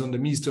depends on the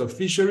Minister of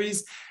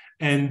Fisheries.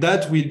 And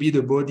that will be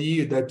the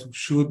body that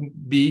should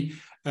be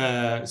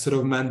sort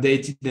of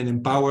mandated and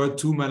empowered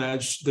to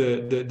manage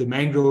the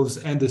mangroves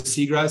and the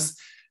seagrass.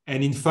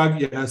 And in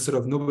fact, sort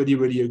of nobody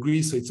really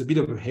agrees. So it's a bit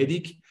of a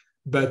headache,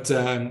 but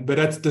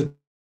that's the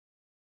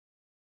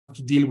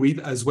to deal with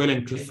as well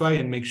and clarify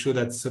and make sure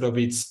that sort of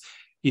it's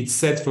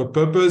set for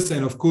purpose.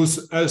 And of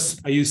course, us,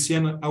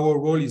 IUCN, our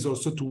role is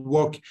also to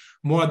work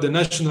more at the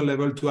national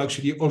level to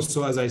actually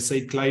also, as I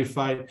say,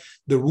 clarify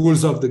the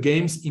rules of the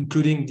games,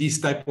 including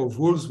these type of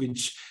rules,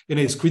 which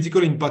is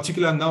critical. In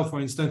particular now, for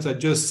instance, I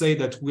just say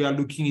that we are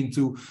looking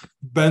into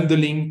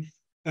bundling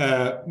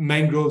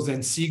mangroves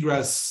and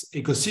seagrass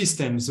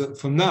ecosystems.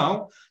 For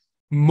now,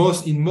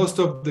 in most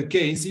of the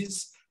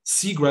cases,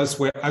 seagrass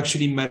were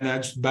actually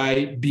managed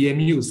by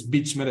BMUs,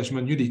 beach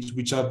management units,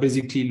 which are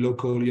basically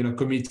local,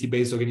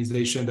 community-based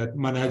organizations that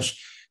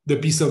manage the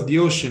piece of the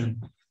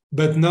ocean.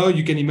 But now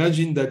you can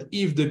imagine that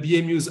if the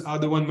BMUs are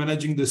the one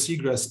managing the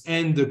seagrass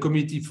and the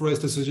community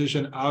forest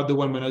association are the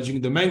one managing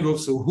the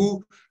mangroves, so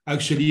who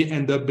actually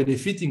end up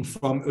benefiting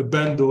from a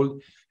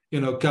bundled,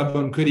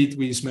 carbon credit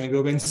with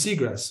mangrove and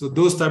seagrass? So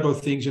those type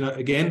of things,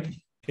 again,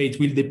 it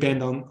will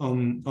depend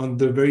on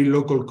the very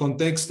local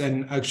context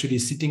and actually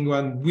sitting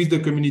with the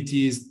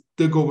communities,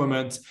 the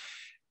government,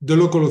 the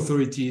local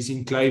authorities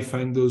in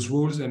clarifying those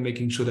rules and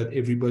making sure that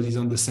everybody's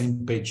on the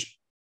same page.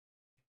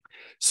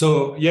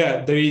 So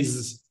yeah, there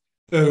is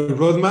a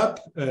roadmap,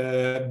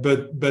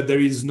 but there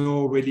is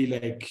no really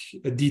like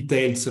a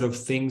detailed sort of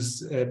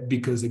things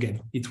because again,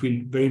 it will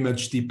very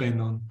much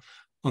depend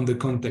on the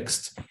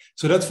context.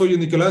 So that's for you,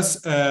 Nicolas.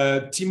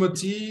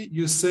 Timothy,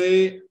 you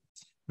say,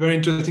 very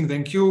interesting,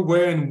 thank you.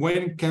 Where and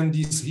when can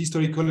these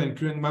historical and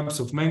current maps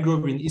of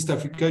mangrove in East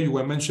Africa you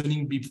were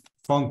mentioning be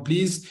found,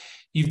 please?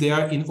 If they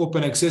are in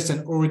open access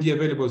and already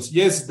available?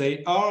 Yes,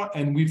 they are,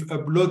 and we've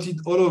uploaded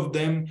all of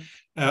them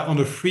on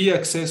a free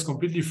access,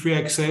 completely free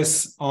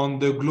access on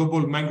the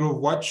Global Mangrove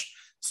Watch.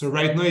 So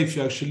right now, if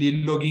you're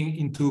actually logging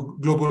into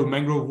Global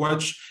Mangrove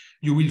Watch,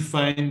 you will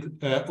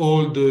find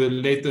all the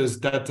latest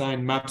data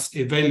and maps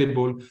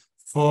available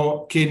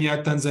for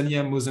Kenya,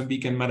 Tanzania,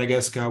 Mozambique, and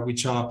Madagascar,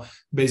 which are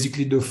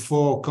basically the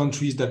 4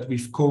 countries that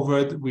we've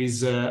covered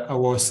with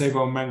our Save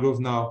Our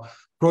Mangrove Now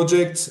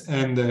project,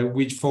 and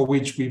for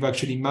which we've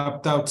actually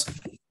mapped out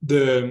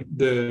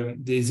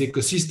this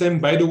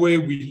ecosystem. By the way,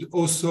 we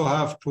also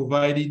have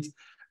produced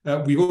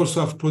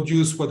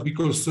what we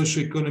call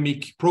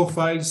socioeconomic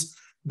profiles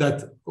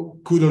that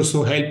could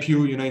also help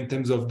you, in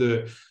terms of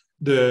the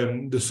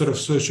sort of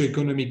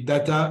socioeconomic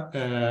data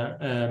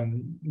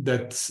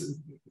that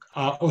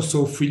are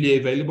also freely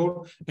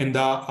available and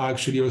are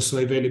actually also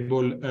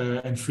available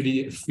and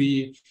free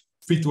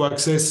to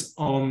access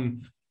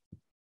on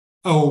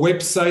our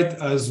website,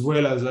 as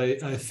well as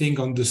I think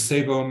on the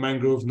Save Our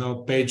Mangrove Now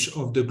page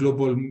of the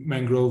Global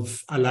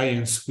Mangrove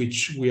Alliance,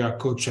 which we are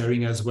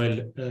co-chairing as well.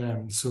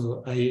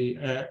 So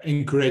I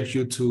encourage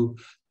you to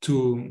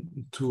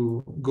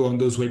go on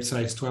those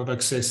websites to have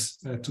access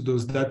to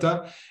those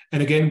data.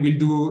 And again, we'll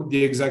do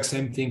the exact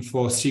same thing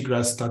for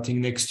seagrass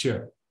starting next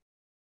year.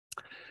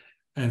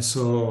 And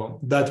so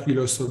that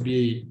will also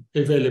be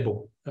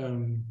available.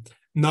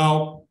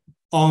 Now,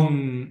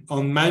 on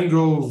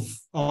mangrove,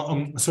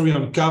 on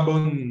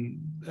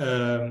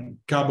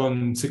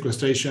carbon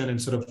sequestration and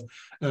sort of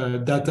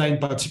data in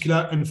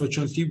particular,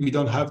 unfortunately, we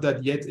don't have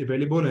that yet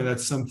available, and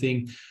that's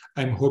something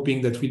I'm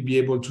hoping that we'll be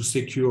able to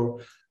secure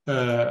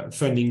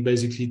funding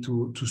basically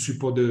to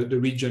support the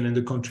region and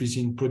the countries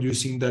in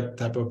producing that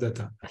type of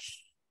data.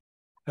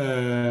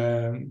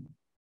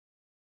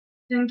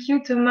 Thank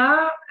you,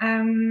 Thomas.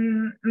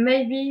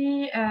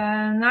 Maybe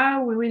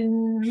now we will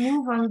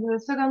move on the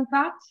second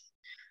part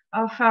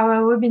of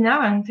our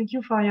webinar, and thank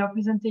you for your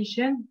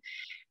presentation.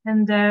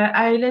 And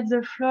I let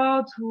the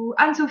floor to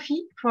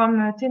Anne-Sophie from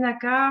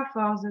Tenaka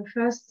for the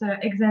first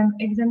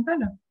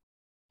example.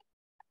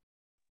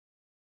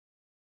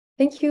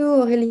 Thank you,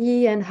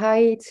 Aurélie, and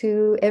hi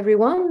to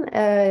everyone.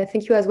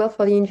 Thank you as well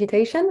for the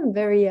invitation. I'm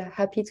very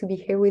happy to be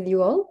here with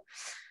you all.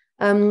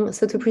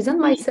 So to present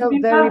myself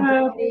very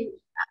briefly.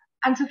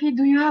 Anne-Sophie,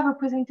 do you have a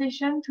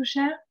presentation to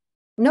share?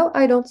 No,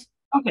 I don't.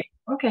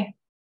 Okay.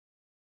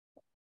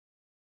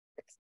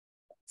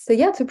 So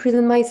yeah, to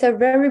present myself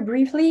very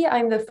briefly,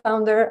 I'm the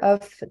founder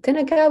of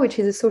Tenaka, which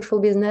is a social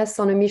business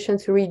on a mission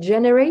to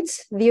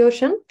regenerate the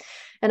ocean.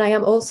 And I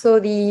am also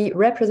the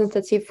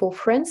representative for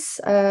France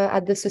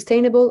at the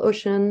Sustainable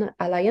Ocean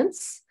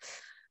Alliance.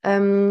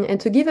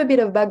 And to give a bit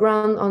of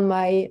background on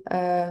my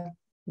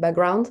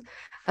background,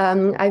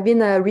 I've been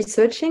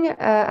researching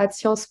at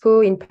Sciences Po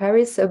in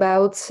Paris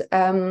about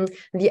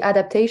the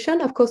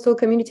adaptation of coastal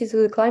communities to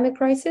the climate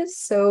crisis.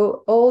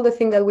 So all the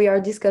things that we are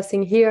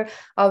discussing here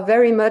are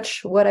very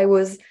much what I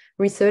was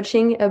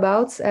researching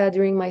about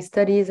during my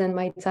studies and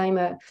my time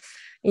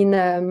in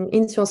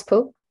Sciences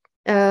Po.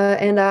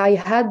 And I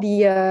had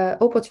the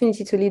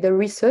opportunity to lead a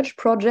research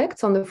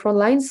project on the front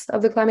lines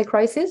of the climate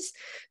crisis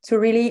to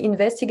really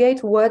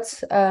investigate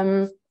what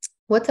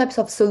types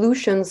of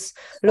solutions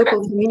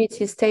local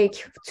communities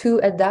take to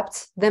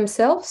adapt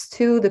themselves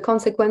to the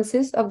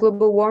consequences of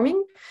global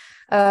warming,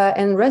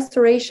 and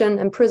restoration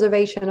and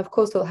preservation of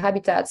coastal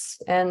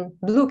habitats and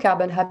blue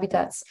carbon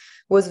habitats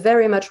was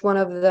very much one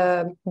of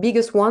the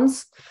biggest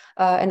ones.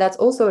 And that's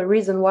also a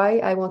reason why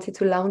I wanted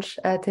to launch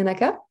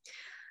Tenaka.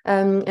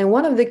 And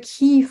one of the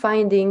key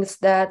findings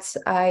that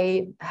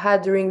I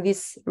had during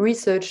this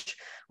research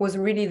was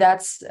really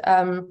that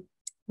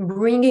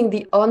bringing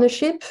the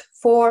ownership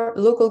for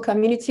local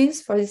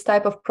communities for this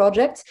type of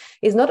project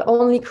is not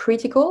only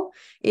critical,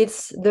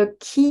 it's the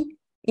key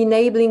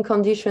enabling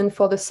condition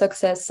for the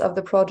success of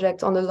the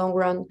project on the long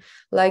run.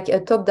 Like a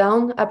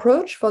top-down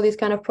approach for this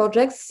kind of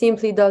projects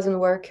simply doesn't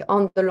work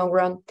on the long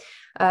run.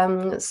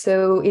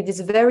 So it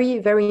is very,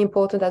 very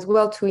important as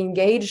well to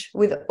engage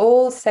with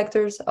all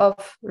sectors of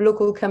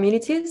local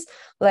communities,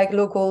 like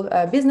local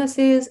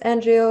businesses,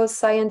 NGOs,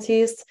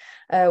 scientists,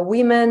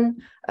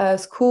 women,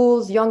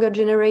 schools, younger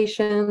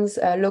generations,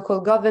 local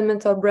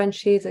governmental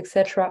branches,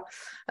 etc.,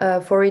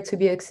 for it to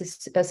be a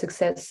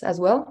success as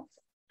well.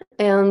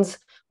 And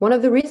one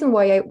of the reasons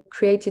why I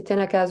created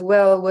Tenaka as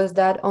well was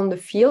that on the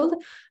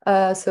field,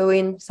 so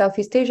in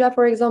Southeast Asia,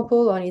 for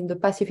example, or in the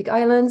Pacific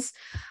Islands,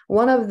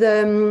 one of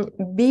the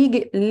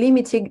big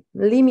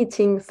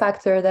limiting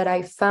factor that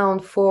I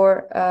found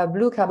for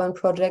Blue Carbon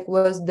project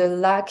was the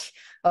lack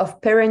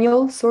of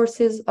perennial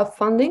sources of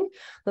funding.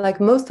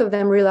 Like most of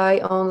them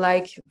rely on,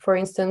 like, for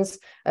instance,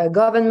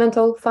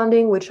 governmental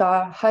funding, which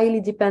are highly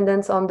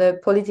dependent on the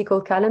political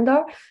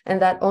calendar,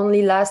 and that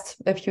only lasts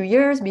a few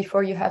years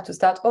before you have to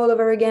start all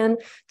over again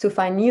to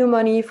find new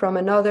money from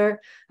another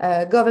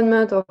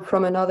government or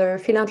from another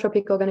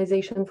philanthropic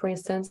organization, for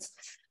instance.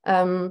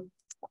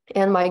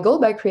 And my goal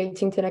by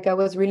creating Tenaka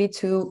was really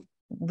to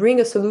bring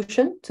a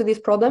solution to this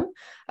problem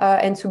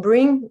and to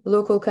bring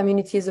local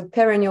communities a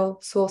perennial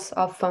source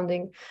of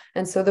funding.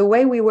 And so the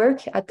way we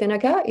work at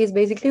Tenaka is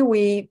basically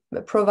we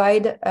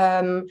provide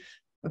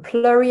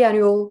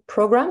pluriannual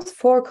programs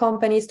for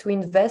companies to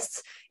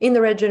invest in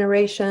the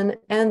regeneration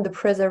and the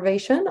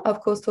preservation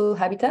of coastal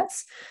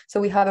habitats. So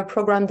we have a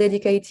program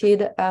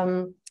dedicated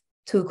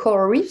to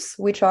coral reefs,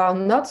 which are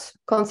not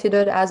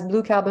considered as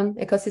blue carbon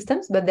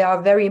ecosystems, but they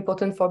are very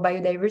important for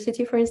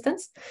biodiversity, for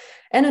instance.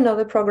 And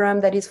another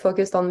program that is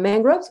focused on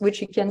mangroves,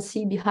 which you can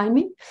see behind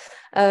me,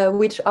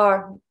 which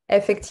are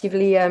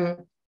effectively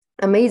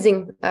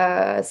amazing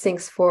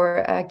things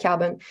for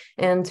carbon.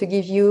 And to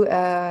give you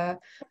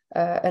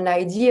an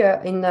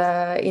idea,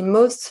 in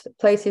most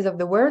places of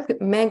the world,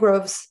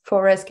 mangroves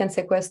forests can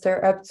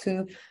sequester up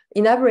to,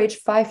 in average,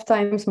 5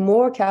 times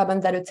more carbon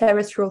than a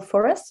terrestrial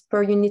forest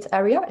per unit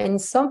area, and in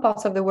some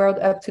parts of the world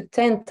up to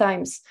 10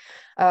 times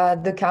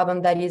the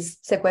carbon that is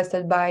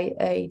sequestered by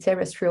a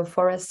terrestrial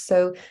forest.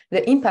 So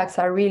the impacts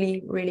are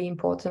really, really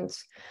important.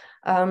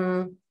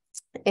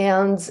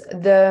 And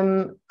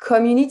the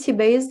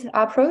community-based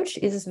approach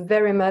is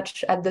very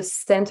much at the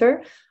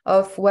center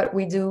of what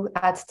we do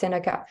at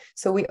Tenaka.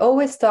 So we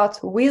always start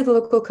with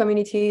local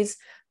communities,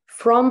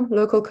 from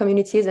local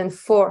communities, and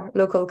for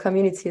local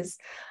communities.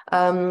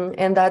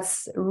 And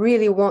that's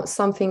really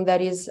something that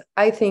is,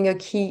 I think, a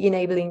key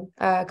enabling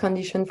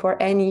condition for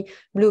any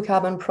blue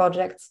carbon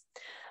project.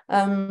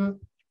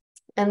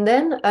 And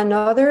then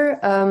another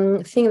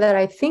thing that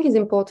I think is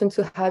important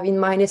to have in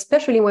mind,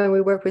 especially when we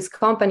work with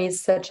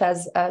companies such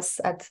as us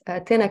at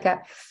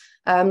Tenaka,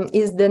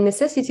 is the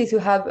necessity to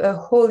have a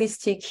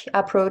holistic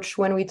approach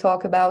when we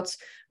talk about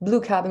blue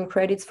carbon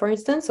credits, for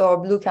instance, or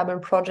blue carbon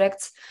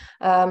projects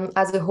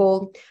as a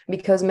whole,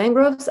 because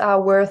mangroves are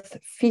worth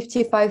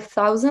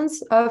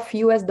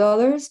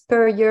 $55,000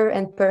 per year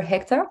and per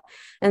hectare.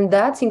 And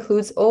that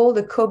includes all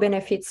the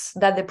co-benefits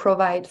that they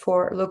provide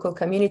for local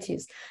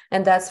communities.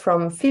 And that's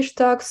from fish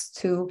stocks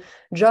to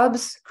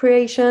jobs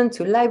creation,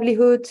 to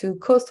livelihood, to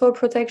coastal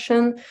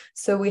protection.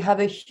 So we have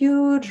a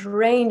huge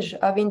range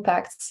of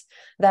impacts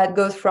that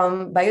goes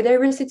from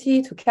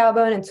biodiversity to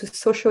carbon and to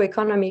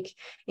socio-economic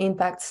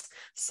impacts.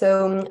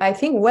 So I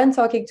think when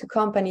talking to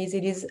companies,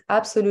 it is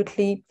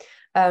absolutely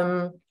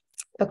a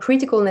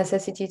critical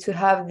necessity to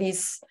have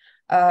this,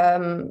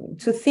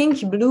 to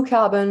think blue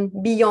carbon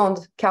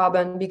beyond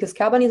carbon, because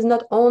carbon is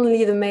not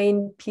only the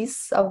main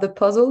piece of the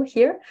puzzle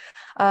here.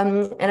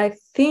 And I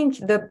think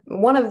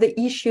one of the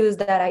issues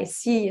that I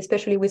see,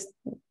 especially with,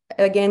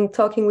 again,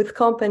 talking with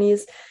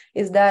companies,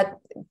 is that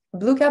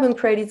blue carbon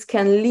credits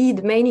can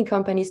lead many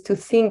companies to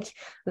think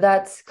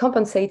that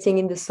compensating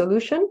in the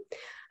solution,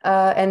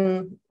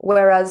 and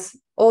whereas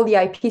all the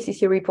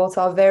IPCC reports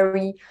are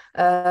very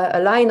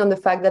aligned on the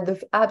fact that the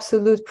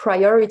absolute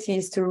priority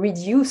is to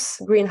reduce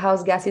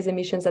greenhouse gases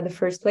emissions at the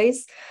first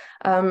place.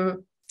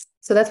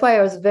 So that's why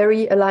I was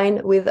very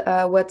aligned with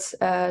what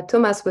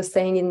Thomas was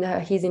saying in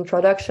his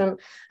introduction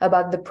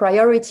about the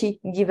priority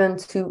given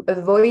to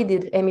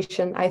avoided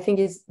emission. I think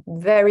is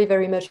very,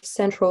 very much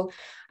central,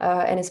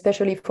 and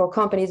especially for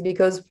companies,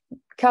 because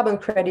carbon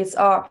credits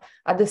are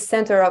at the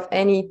center of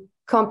any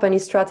company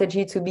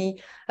strategy to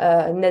be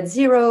net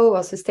zero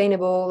or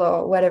sustainable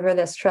or whatever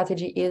their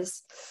strategy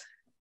is.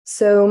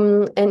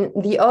 So, and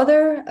the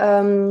other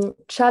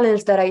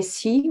challenge that I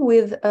see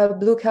with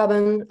blue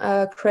carbon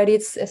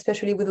credits,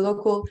 especially with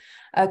local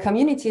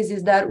communities,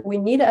 is that we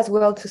need as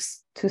well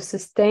to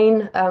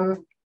sustain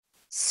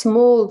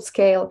small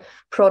scale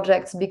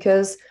projects,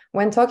 because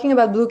when talking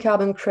about blue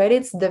carbon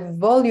credits, the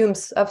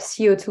volumes of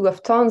CO2,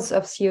 of tons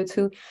of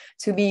CO2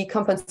 to be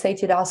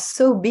compensated are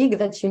so big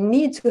that you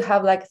need to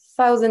have like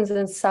thousands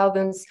and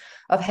thousands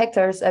of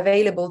hectares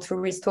available to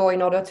restore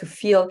in order to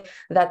fill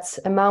that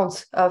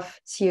amount of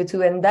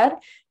CO2. And that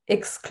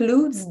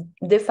excludes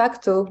de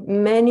facto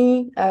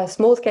many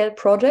small scale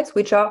projects,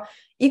 which are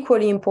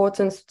equally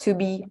important to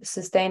be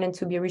sustained and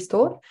to be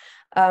restored.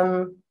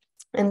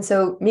 And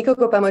so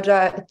Mikoko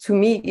Pamoja, to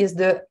me, is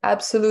the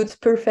absolute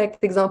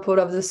perfect example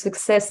of the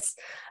success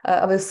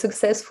of a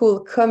successful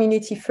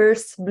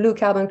community-first blue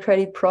carbon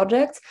credit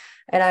project.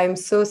 And I'm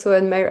so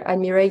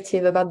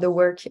admirative about the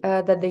work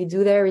that they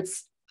do there.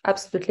 It's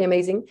absolutely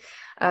amazing.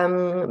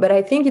 But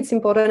I think it's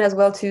important as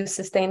well to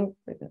sustain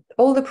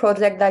all the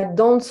projects that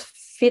don't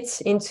fit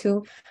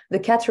into the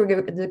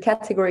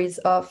categories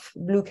of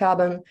blue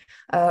carbon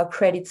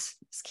credit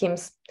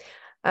schemes.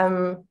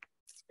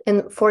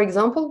 And for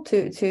example,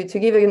 to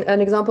give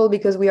an example,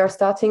 because we are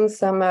starting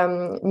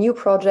some new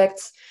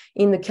projects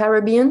in the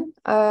Caribbean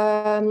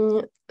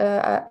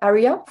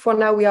area. For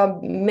now, we are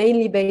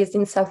mainly based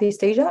in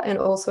Southeast Asia and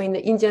also in the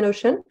Indian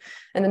Ocean.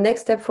 And the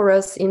next step for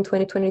us in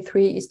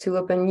 2023 is to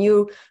open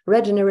new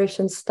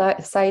regeneration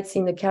sites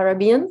in the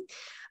Caribbean.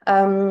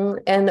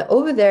 And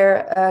over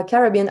there,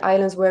 Caribbean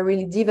islands were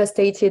really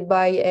devastated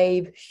by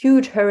a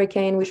huge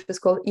hurricane, which was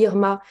called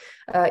Irma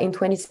in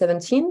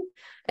 2017.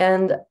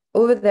 And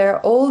over there,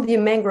 all the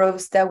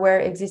mangroves that were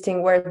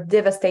existing were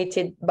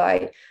devastated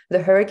by the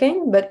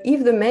hurricane. But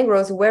if the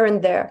mangroves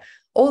weren't there,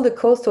 all the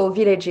coastal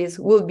villages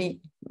will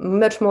be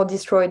much more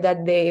destroyed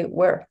than they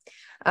were.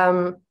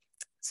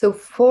 So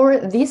for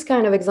this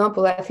kind of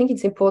example, I think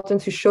it's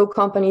important to show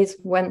companies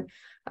when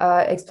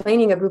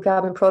explaining a blue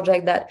carbon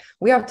project that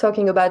we are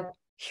talking about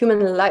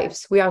human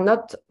lives. We are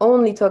not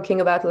only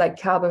talking about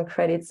like carbon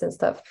credits and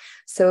stuff.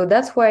 So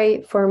that's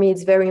why for me,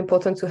 it's very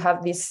important to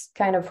have this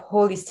kind of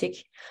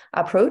holistic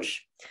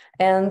approach.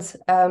 And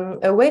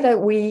a way that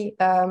we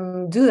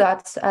do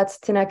that at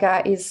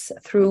Tenaka is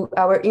through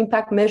our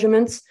impact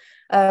measurements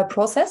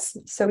process.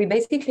 So we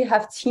basically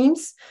have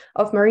teams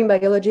of marine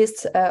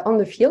biologists on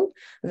the field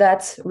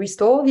that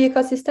restore the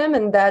ecosystem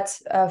and that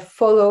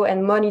follow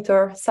and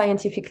monitor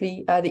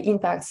scientifically the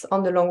impacts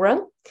on the long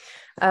run.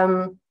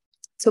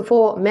 So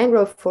for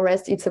mangrove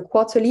forest, it's a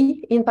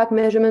quarterly impact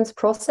measurements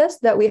process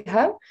that we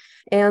have.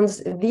 And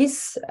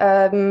this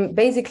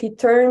basically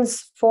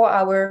turns for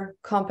our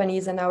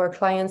companies and our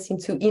clients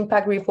into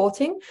impact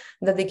reporting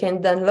that they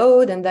can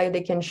download and that they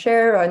can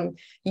share and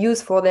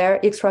use for their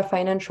extra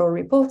financial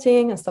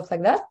reporting and stuff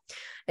like that.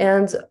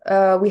 And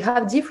we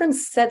have different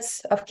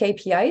sets of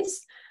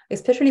KPIs,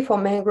 especially for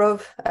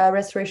mangrove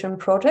restoration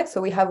projects.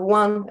 So we have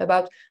one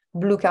about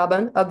blue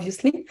carbon,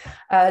 obviously,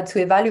 to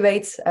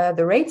evaluate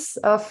the rates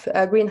of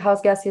greenhouse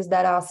gases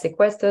that are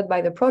sequestered by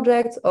the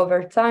project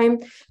over time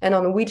and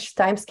on which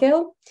time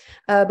scale.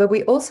 But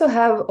we also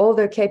have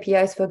other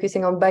KPIs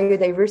focusing on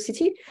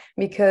biodiversity,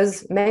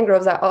 because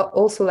mangroves are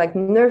also like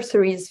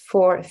nurseries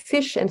for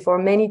fish and for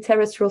many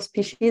terrestrial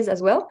species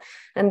as well.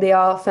 And they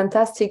are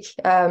fantastic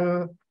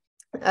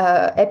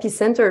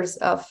epicenters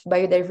of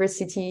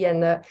biodiversity,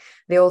 and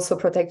they also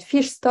protect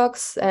fish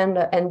stocks and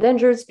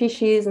endangered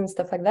species and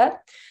stuff like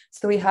that.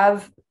 So we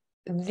have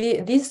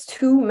these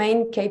two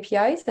main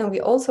KPIs, and we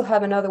also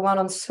have another one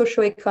on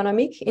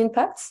socioeconomic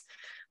impacts,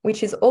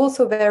 which is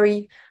also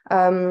very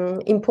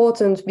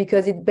important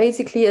because it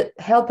basically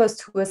helps us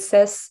to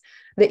assess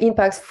the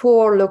impacts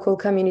for local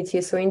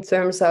communities. So in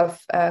terms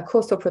of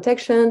coastal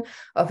protection,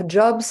 of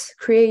jobs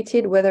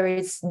created, whether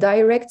it's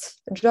direct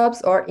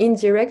jobs or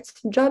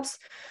indirect jobs,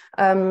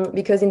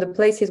 because in the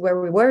places where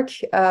we work,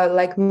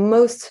 like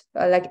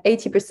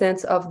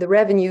 80% of the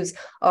revenues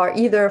are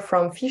either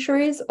from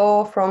fisheries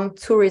or from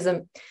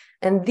tourism.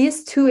 And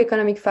these two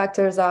economic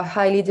factors are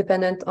highly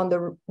dependent on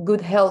the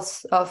good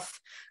health of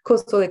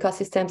coastal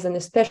ecosystems, and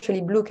especially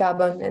blue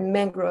carbon and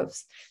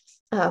mangroves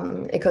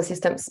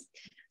ecosystems.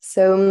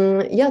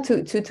 So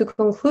to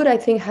conclude, I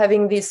think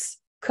having this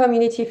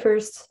community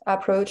first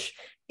approach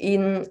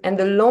and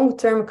the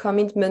long-term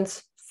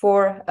commitment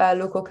for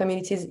local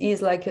communities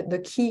is like the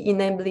key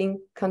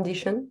enabling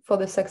condition for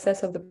the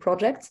success of the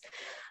project.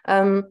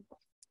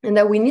 And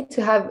that we need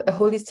to have a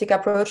holistic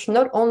approach,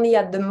 not only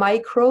at the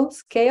micro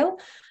scale,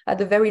 at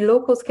the very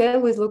local scale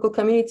with local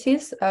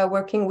communities,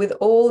 working with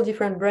all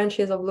different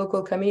branches of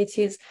local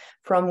communities,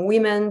 from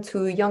women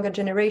to younger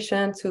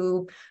generation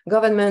to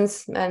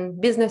governments and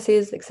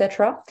businesses,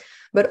 etc.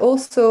 But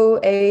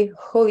also a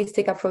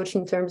holistic approach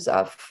in terms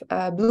of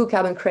blue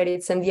carbon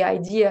credits and the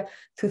idea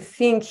to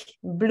think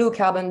blue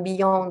carbon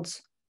beyond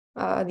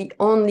the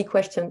only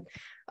question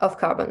of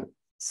carbon.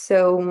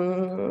 So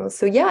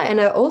yeah, and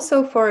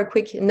also for a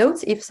quick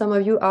note, if some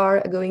of you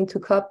are going to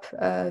COP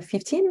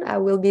 15, I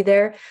will be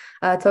there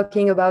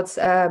talking about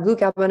blue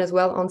carbon as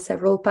well on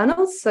several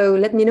panels. So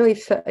let me know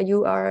if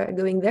you are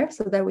going there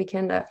so that we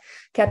can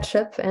catch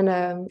up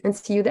and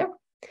see you there.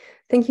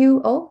 Thank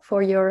you all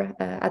for your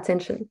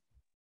attention.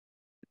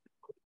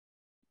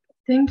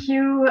 Thank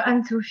you,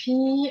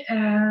 Anne-Sophie.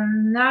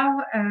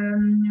 Now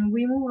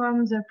we move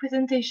on the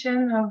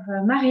presentation of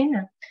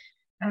Marine.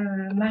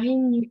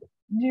 Marine,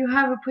 do you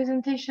have a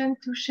presentation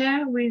to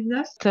share with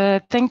us?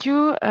 Thank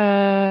you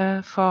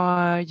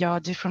for your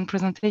different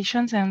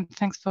presentations, and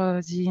thanks for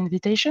the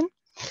invitation.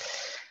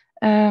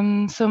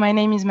 So my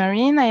name is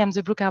Marine. I am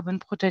the Blue Carbon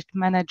Project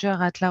Manager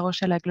at La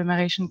Rochelle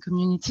Agglomeration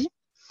Community.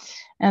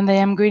 And I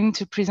am going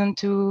to present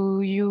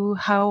to you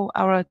how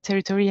our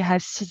territory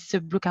has seized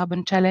the Blue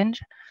Carbon Challenge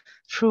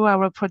through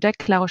our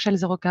project La Rochelle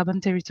Zero Carbon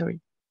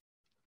Territory.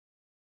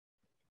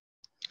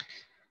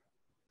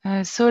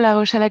 So La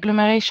Rochelle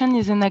Agglomeration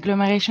is an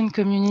agglomeration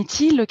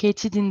community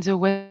located in the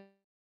west.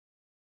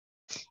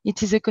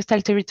 It is a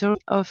coastal territory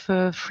of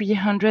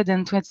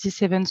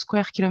 327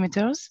 square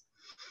kilometers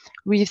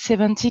with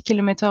 70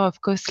 kilometers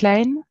of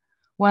coastline,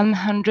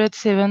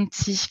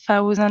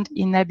 170,000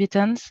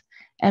 inhabitants,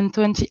 and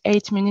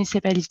 28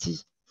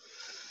 municipalities.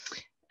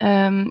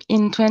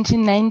 In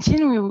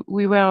 2019,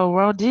 we were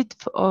awarded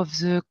of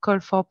the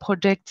Call for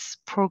Projects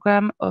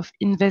Program of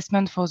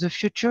Investment for the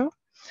Future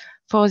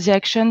for the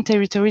action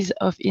Territories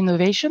of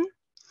Innovation,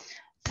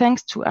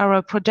 thanks to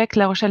our project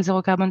La Rochelle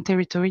Zero Carbon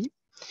Territory,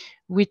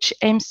 which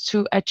aims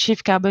to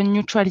achieve carbon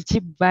neutrality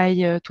by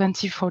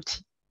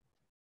 2040.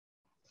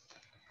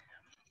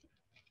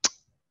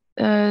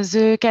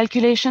 The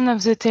calculation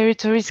of the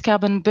territory's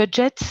carbon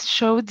budget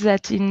showed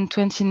that in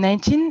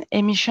 2019,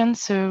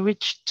 emissions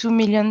reached 2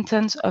 million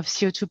tons of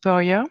CO2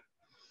 per year.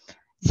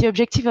 The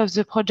objective of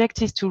the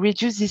project is to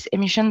reduce this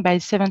emission by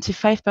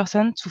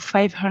 75% to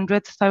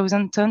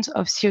 500,000 tons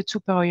of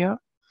CO2 per year,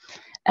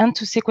 and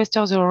to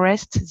sequester the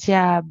rest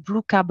via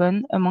blue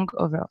carbon, among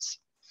others.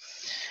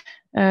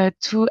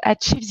 To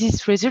achieve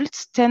these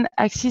results, 10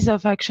 axes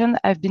of action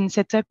have been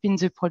set up in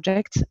the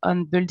project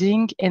on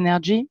building,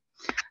 energy,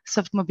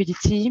 soft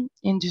mobility,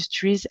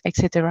 industries,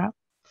 etc.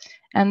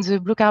 And the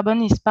blue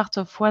carbon is part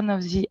of one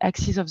of the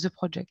axes of the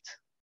project.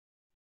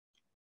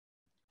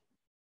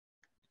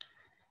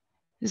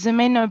 The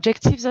main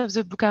objectives of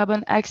the blue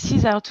carbon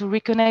axis are to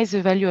recognize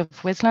the value of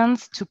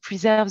wetlands, to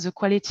preserve the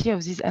quality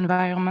of these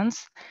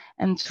environments,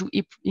 and to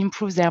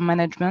improve their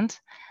management,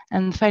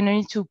 and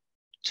finally to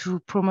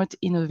promote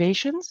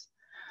innovations.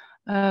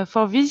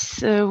 For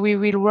this, we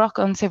will work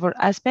on several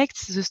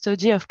aspects: the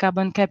study of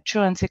carbon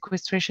capture and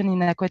sequestration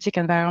in aquatic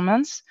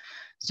environments,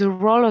 the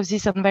role of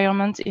this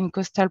environment in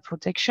coastal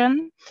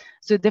protection,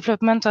 the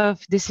development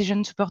of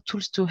decision support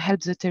tools to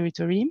help the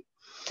territory,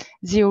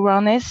 the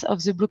awareness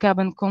of the blue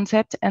carbon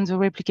concept, and the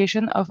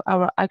replication of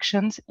our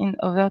actions in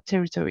other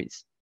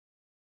territories.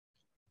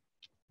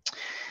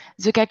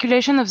 The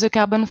calculation of the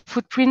carbon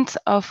footprint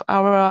of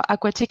our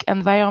aquatic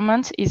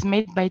environment is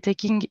made by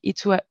taking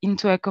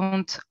into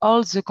account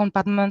all the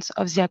compartments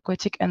of the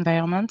aquatic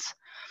environment: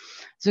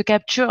 the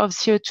capture of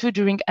CO2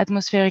 during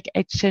atmospheric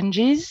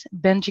exchanges,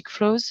 benthic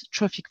flows,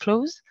 trophic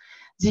flows,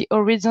 the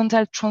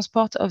horizontal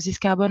transport of this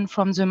carbon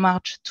from the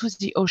marsh to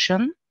the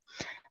ocean,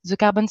 the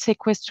carbon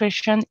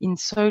sequestration in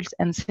soils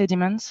and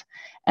sediments,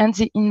 and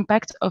the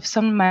impact of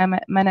some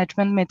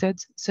management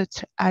methods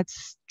such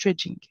as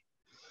dredging.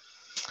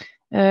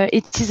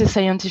 It is a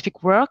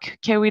scientific work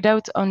carried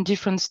out on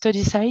different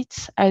study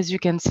sites, as you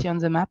can see on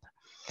the map,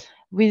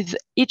 with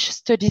each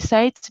study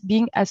site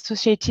being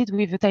associated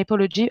with a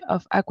typology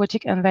of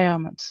aquatic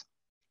environments.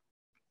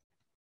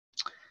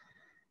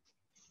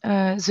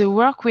 The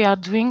work we are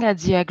doing at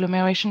the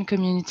agglomeration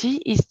community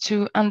is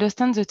to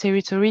understand the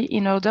territory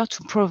in order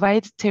to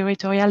provide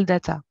territorial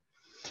data.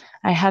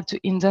 I have to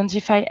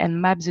identify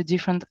and map the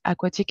different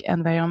aquatic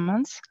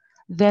environments,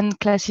 then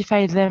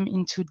classify them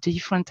into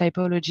different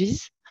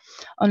typologies.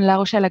 On La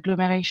Rochelle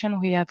agglomeration,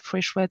 we have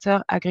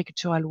freshwater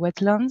agricultural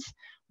wetlands,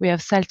 we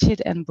have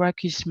salted and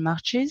brackish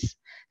marshes,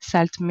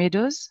 salt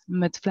meadows,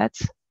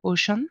 mudflats,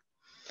 ocean.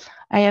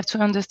 I have to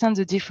understand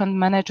the different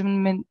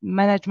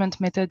management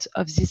methods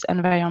of these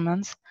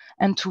environments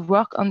and to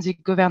work on the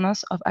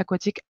governance of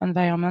aquatic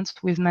environments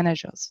with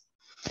managers.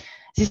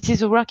 This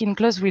is a work in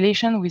close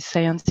relation with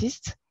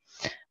scientists.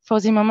 For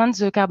the moment,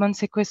 the carbon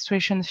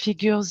sequestration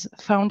figures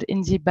found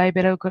in the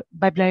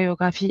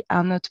bibliography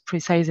are not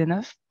precise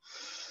enough.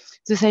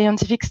 The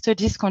scientific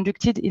studies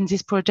conducted in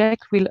this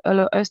project will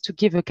allow us to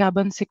give a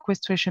carbon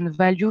sequestration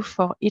value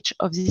for each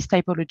of these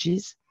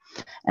typologies.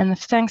 And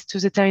thanks to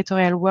the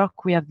territorial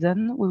work we have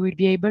done, we will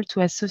be able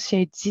to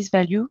associate this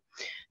value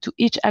to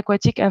each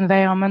aquatic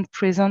environment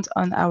present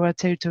on our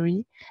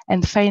territory,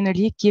 and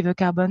finally give a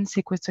carbon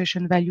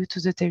sequestration value to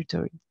the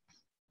territory.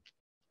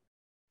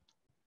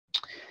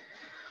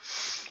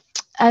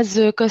 As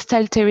a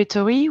coastal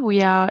territory,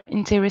 we are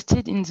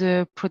interested in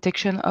the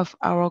protection of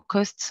our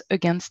coasts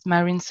against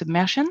marine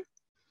submersion.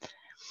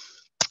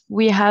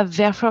 We have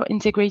therefore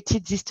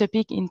integrated this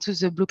topic into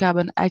the blue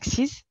carbon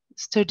axis.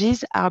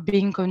 Studies are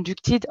being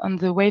conducted on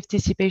the wave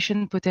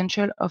dissipation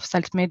potential of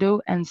salt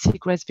meadow and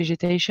seagrass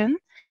vegetation.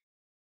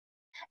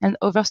 And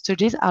other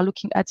studies are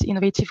looking at the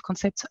innovative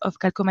concepts of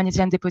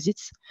calco-magnesian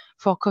deposits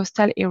for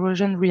coastal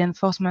erosion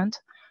reinforcement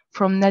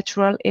from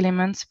natural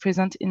elements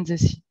present in the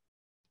sea.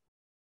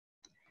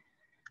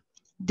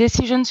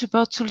 Decision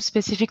support tools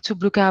specific to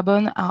blue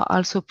carbon are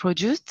also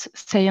produced.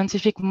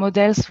 Scientific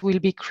models will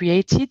be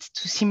created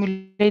to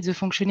simulate the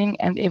functioning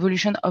and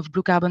evolution of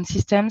blue carbon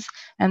systems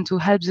and to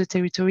help the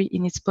territory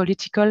in its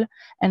political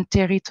and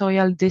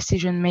territorial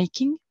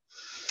decision-making.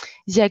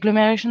 The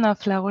agglomeration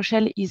of La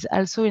Rochelle is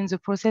also in the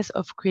process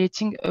of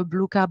creating a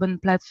blue carbon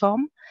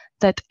platform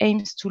that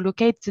aims to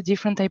locate the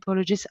different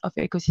typologies of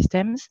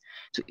ecosystems,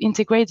 to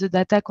integrate the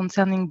data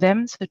concerning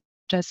them, such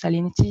as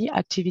salinity,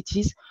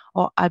 activities,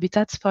 or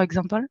habitats, for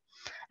example,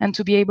 and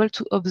to be able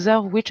to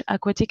observe which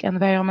aquatic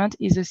environment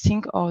is a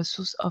sink or a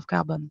source of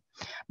carbon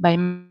by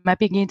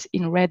mapping it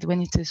in red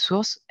when it's a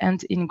source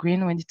and in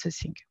green when it's a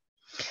sink.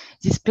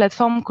 This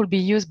platform could be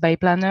used by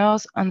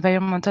planners,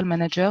 environmental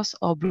managers,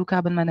 or blue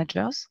carbon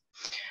managers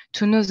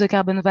to know the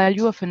carbon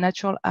value of a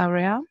natural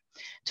area,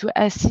 to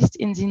assist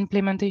in the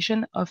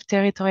implementation of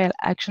territorial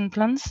action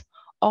plans,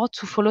 or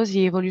to follow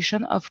the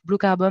evolution of blue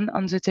carbon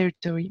on the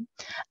territory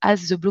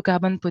as the blue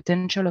carbon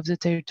potential of the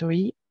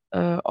territory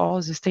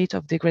or the state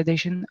of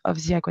degradation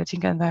of the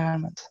aquatic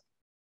environment.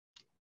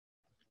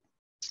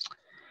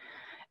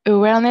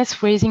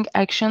 Awareness-raising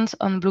actions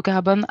on blue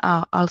carbon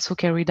are also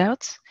carried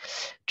out.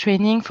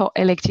 Training for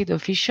elected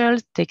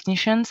officials,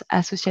 technicians,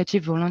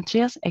 associative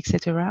volunteers,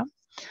 etc.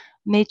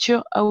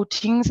 Nature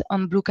outings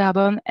on blue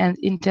carbon and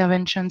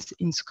interventions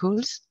in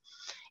schools.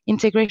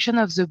 Integration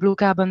of the blue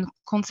carbon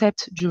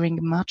concept during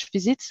March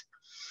visits,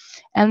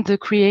 and the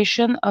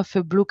creation of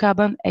a blue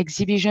carbon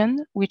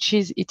exhibition, which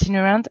is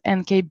itinerant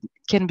and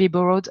can be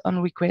borrowed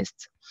on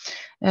request.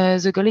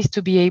 The goal is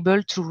to be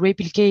able to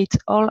replicate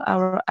all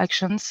our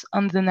actions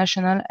on the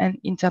national and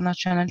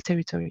international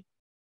territory.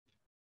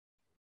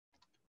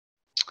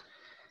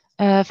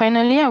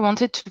 Finally, I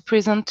wanted to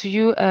present to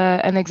you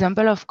an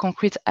example of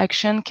concrete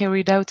action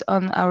carried out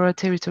on our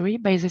territory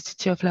by the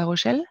city of La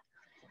Rochelle.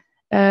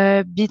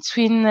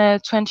 Between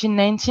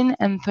 2019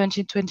 and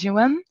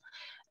 2021,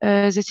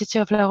 the city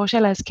of La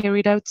Rochelle has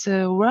carried out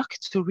work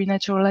to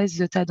renaturalize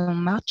the Tadon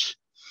March.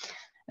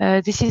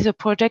 This is a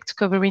project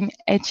covering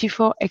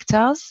 84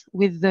 hectares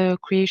with the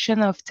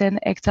creation of 10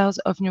 hectares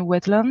of new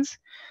wetlands,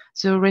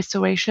 the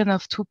restoration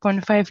of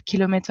 2.5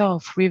 kilometers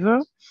of river,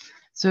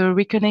 the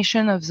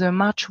reconnection of the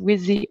march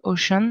with the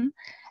ocean,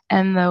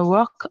 and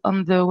work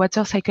on the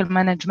water cycle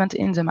management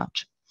in the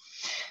march.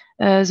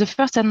 The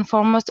first and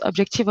foremost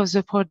objective of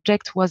the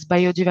project was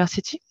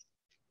biodiversity.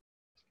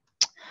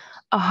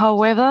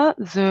 However,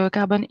 the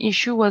carbon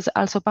issue was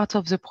also part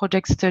of the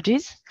project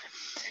studies.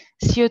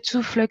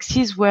 CO2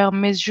 fluxes were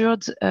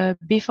measured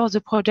before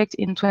the project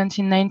in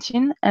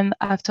 2019 and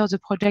after the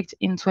project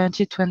in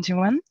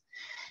 2021.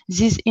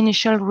 These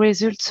initial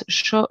results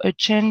show a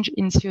change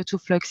in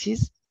CO2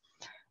 fluxes.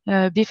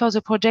 Before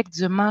the project,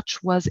 the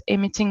march was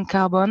emitting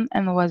carbon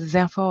and was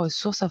therefore a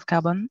source of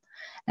carbon.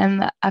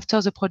 And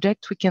after the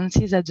project, we can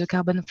see that the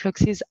carbon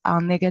fluxes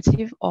are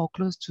negative or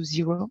close to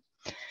zero.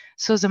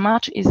 So the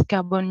march is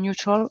carbon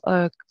neutral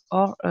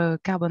or a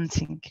carbon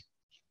sink.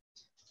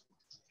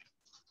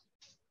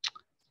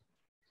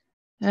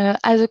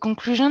 As a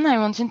conclusion, I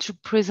wanted to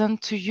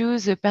present to you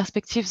the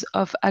perspectives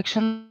of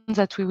action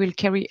that we will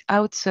carry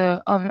out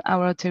on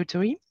our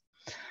territory.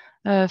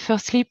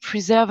 Firstly,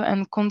 preserve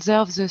and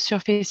conserve the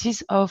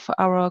surfaces of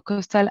our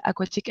coastal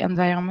aquatic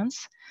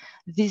environments.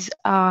 These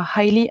are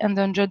highly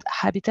endangered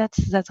habitats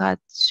that are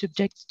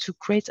subject to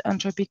great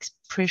anthropic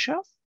pressure.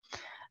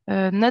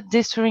 Not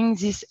destroying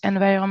these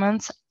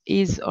environments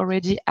is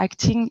already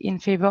acting in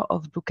favor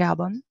of blue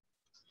carbon.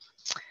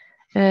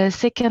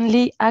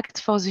 Secondly, act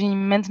for the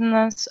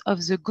maintenance of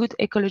the good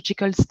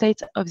ecological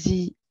state of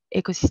the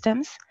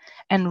ecosystems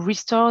and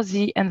restore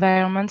the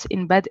environment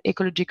in bad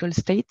ecological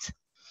state.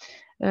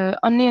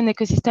 Only an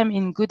ecosystem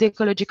in good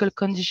ecological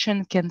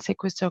condition can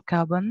sequester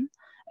carbon.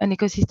 An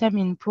ecosystem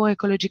in poor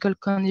ecological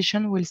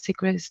condition will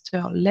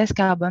sequester less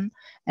carbon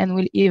and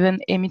will even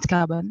emit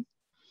carbon.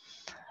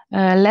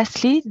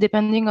 Lastly,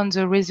 depending on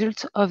the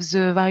result of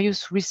the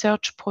various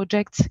research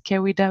projects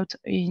carried out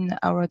in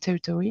our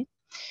territory,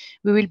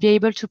 we will be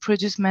able to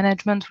produce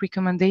management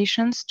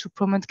recommendations to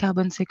promote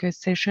carbon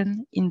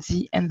sequestration in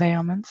the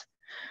environment,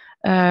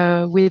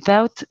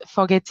 without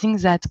forgetting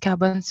that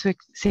carbon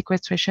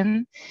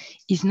sequestration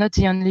is not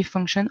the only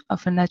function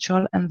of a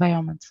natural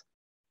environment.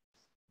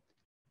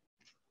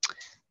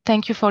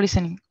 Thank you for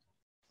listening.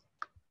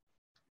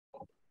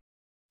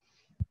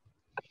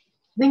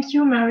 Thank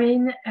you,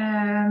 Marine.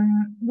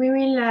 We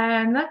will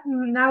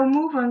now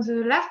move on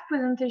the last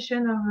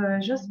presentation of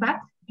Josphat.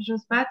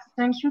 Josphat,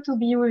 thank you to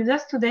be with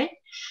us today.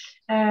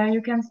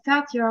 You can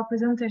start your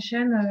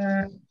presentation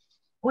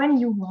when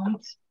you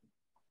want.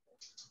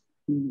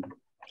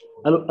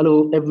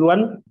 Hello,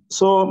 everyone.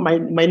 So my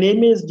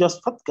name is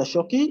Josphat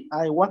Gacoki.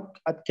 I work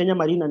at Kenya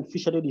Marine and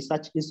Fishery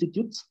Research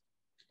Institute.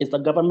 It's a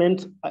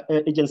government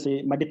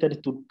agency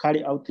mandated to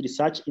carry out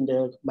research in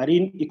the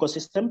marine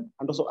ecosystem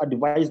and also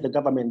advise the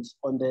government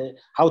on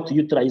how to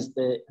utilize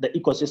the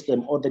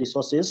ecosystem or the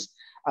resources,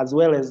 as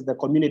well as the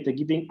community,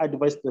 giving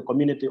advice to the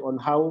community on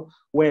how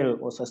well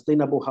or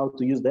sustainable how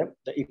to use the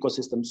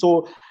ecosystem.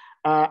 So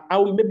I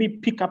will maybe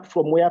pick up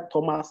from where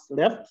Thomas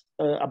left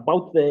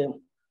about the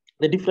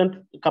different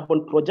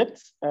carbon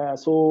projects.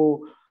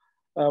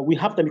 We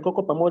have the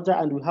Mikoko Pamoja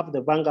and we have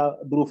the Vanga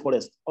Blue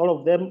Forest. All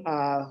of them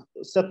are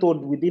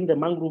settled within the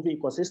mangrove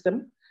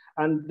ecosystem.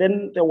 And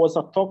then there was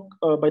a talk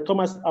by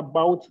Thomas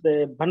about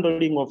the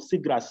bundling of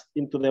seagrass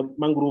into the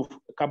mangrove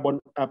carbon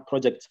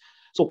project.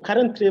 So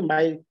currently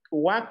my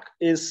work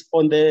is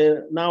on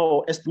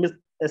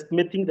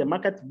estimating the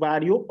market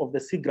value of the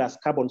seagrass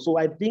carbon. So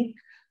I think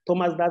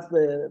Thomas, that's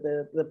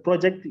the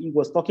project he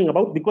was talking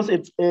about, because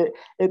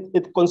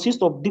it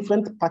consists of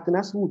different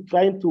partners who are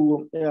trying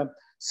to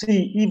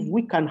see if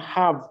we can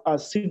have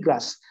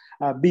seagrass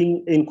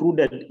being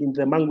included in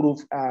the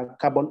mangrove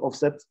carbon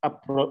offset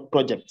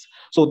project.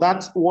 So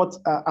that's what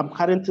I'm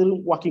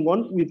currently working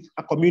on with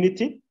a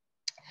community.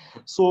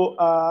 So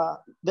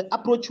the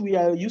approach we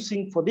are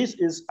using for this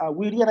is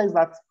we realize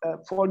that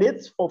for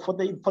this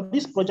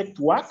project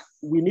to work,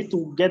 we need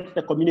to get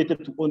the community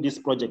to own this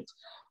project.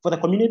 For the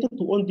community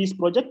to own this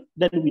project,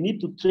 then we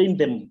need to train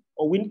them,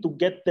 or we need to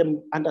get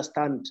them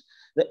understand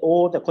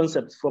all the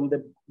concepts from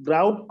the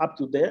ground up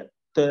to the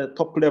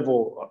top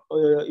level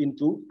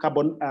into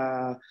carbon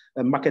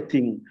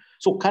marketing.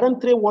 So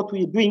currently what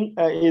we're doing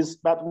is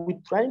that we're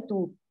trying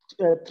to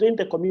train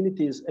the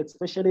communities,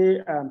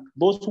 especially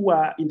those who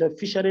are in the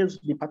fisheries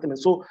department.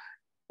 So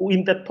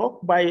in the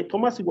talk by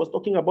Thomas, he was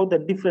talking about the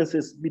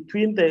differences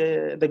between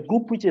the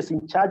group which is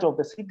in charge of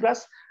the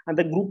seagrass and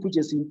the group which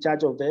is in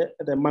charge of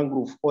the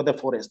mangrove or the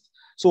forest.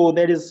 So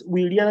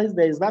we realize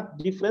there is that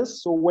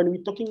difference. So when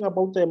we're talking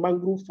about the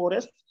mangrove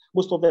forest,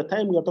 most of the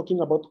time we are talking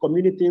about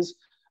communities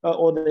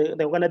or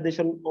the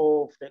organization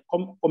of the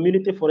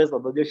community forest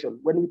organization.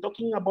 When we're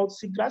talking about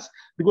seagrass,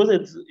 because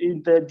it's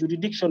in the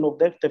jurisdiction of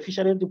the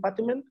fisheries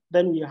department,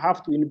 then we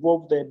have to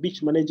involve the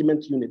beach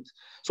management unit.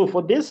 So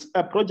for this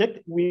project,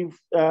 we've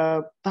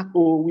dealt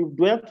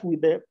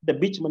with the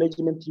beach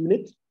management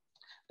unit,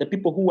 the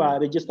people who are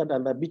registered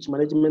under beach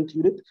management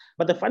unit.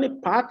 But the funny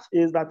part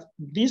is that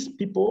these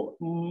people,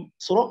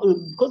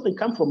 because they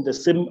come from the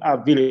same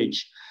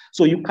village,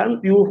 so you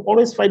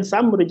always find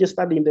some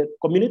registered in the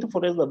community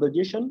forest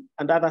association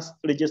and others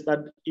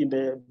registered in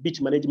the beach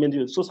management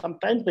unit. So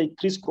sometimes they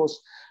crisscross,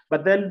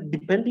 but then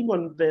depending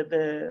on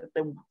the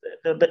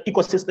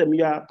ecosystem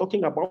you are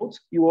talking about,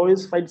 you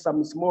always find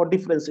some small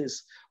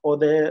differences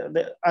or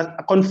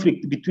a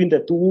conflict between the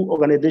two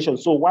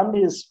organizations. So one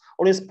is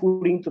always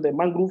pulling to the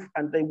mangrove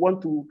and they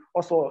want to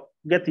also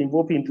get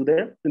involved into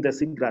the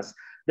seagrass.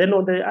 Then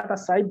on the other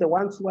side, the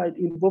ones who are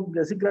involved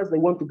in the seagrass, they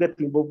want to get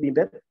involved in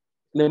the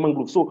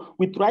mangrove. So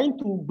we're trying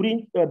to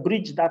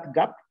bridge that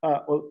gap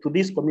to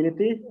this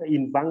community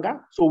in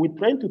Vanga. So we're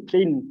trying to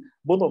train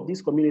both of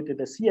these communities,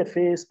 the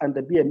CFAs and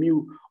the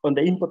BMU, on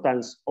the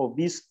importance of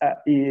this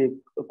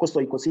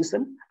coastal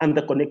ecosystem and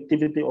the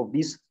connectivity of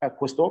this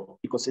coastal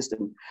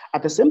ecosystem.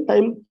 At the same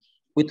time,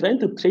 we're trying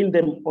to train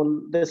them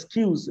on the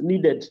skills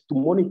needed to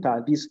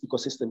monitor this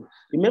ecosystem.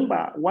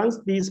 Remember, once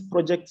this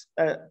project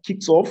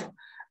kicks off,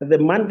 the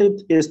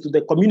mandate is to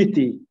the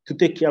community to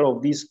take care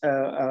of this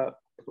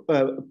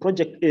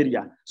project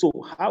area. So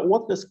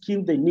what the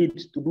skill they need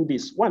to do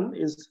this? One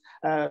is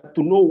to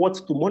know what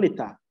to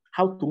monitor,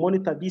 how to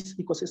monitor this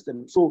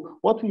ecosystem. So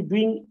what we're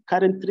doing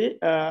currently,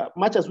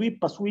 much as we're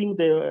pursuing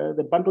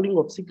the bundling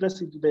of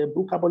seagrass into the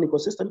blue carbon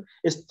ecosystem,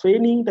 is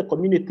training the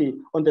community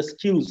on the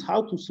skills,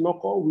 how to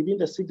snorkel within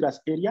the seagrass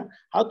area,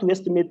 how to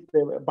estimate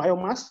the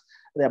biomass,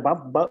 the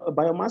above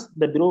biomass,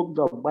 the below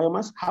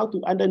biomass, how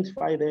to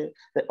identify the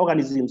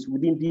organisms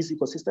within this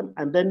ecosystem,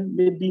 and then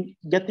maybe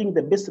getting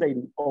the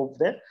baseline of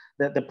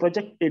the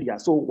project area.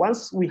 So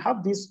once we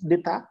have this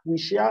data, we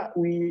share,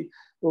 we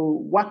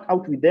work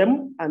out with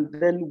them, and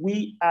then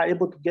we are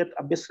able to get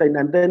a baseline.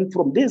 And then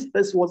from this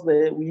was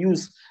we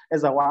use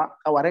as our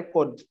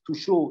record to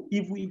show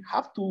if we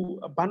have to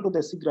bundle the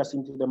seagrass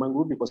into the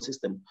mangrove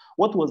ecosystem,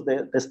 what was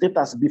the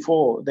status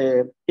before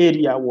the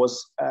area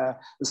was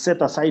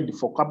set aside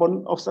for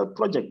carbon offset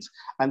projects.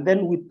 And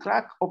then we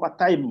track over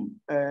time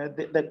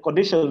the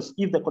conditions,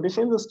 if the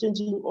conditions is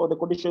changing or the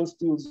conditions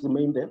still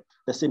remain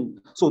the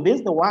same. So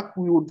there's the work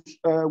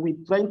we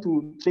trying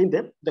to train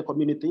the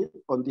community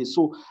on this.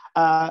 So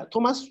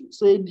Thomas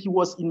said he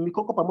was in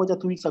Mikoko Pamoja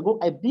 2 weeks ago.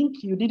 I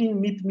think you didn't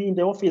meet me in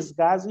the office,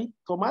 Gazi,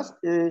 Thomas.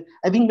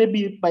 I think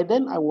maybe by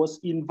then I was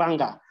in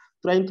Vanga,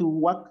 trying to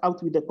work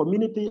out with the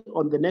community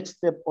on the next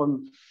step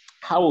on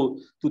how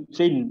to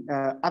train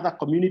other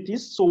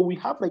communities. So we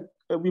have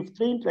we've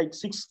trained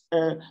 6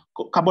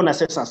 carbon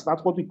assessors.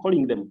 That's what we're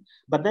calling them.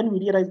 But then we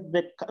realized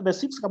that the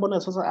 6 carbon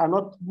assessors are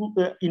not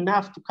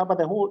enough to cover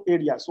the whole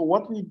area. So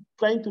what we're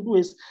trying to do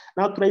is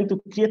now trying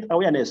to create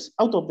awareness.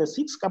 Out of the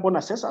 6 carbon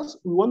assessors,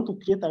 we want to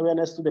create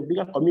awareness to the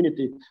bigger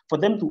community for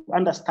them to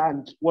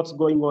understand what's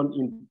going on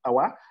in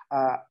our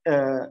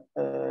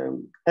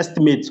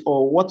estimates,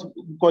 or what's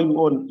going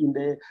on in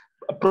the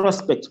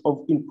prospect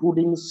of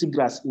including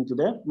seagrass into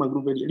the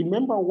mangrove area.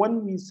 Remember,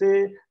 when we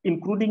say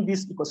including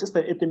this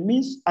ecosystem, it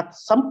means at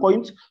some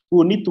point we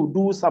will need to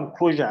do some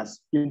closures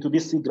into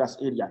this seagrass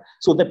area.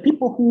 So the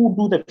people who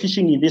do the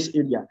fishing in this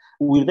area,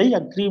 will they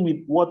agree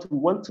with what we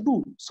want to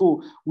do?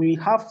 So we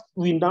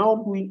now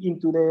going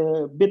into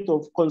the bit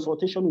of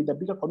consultation with the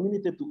bigger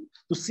community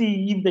to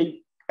see if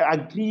they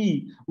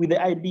agree with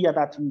the idea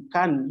that we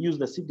can use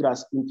the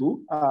seagrass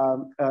into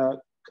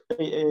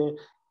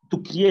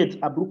to create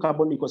a blue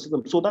carbon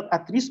ecosystem, so that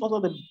at least also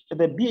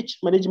the beach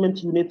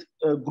management unit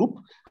group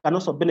can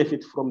also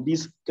benefit from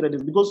these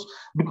credits. Because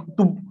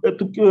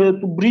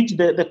to bridge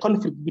the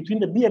conflict between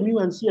the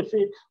BMU and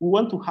CFA, we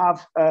want to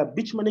have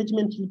beach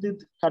management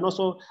unit can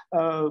also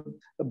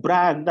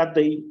brag that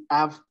they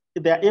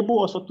are able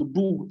also to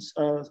do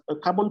a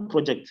carbon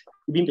project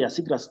within their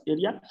seagrass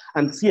area,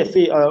 and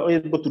CFA are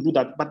able to do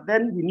that. But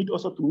then we need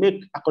also to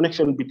make a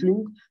connection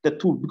between the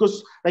two,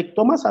 because like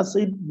Thomas has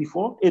said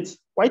before, it's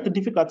quite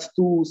difficult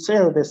to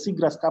sell the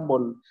seagrass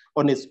carbon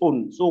on its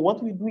own. So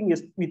what we're doing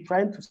is we're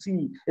trying to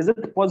see, is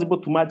it possible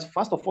to merge,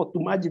 first of all, to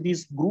merge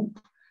this two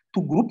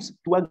groups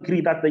to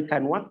agree that they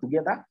can work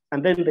together,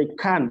 and then they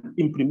can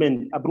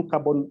implement a blue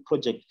carbon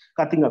project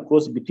cutting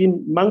across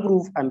between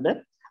mangrove and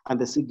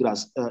the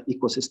seagrass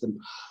ecosystem.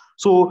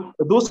 So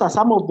those are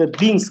some of the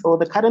things or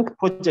the current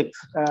projects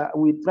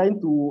we're trying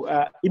to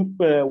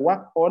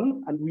work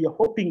on, and we are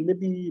hoping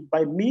maybe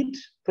by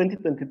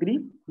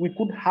mid-2023, we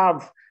could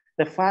have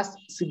the first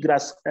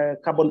seagrass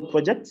carbon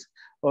project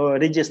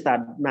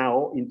registered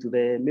now into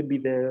maybe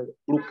the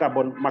blue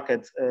carbon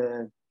market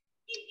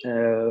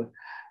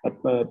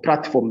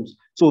platforms.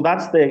 So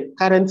that's the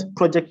current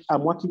project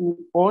I'm working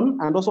on.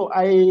 And also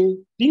I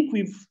think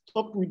we've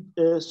talked with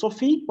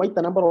Sophie quite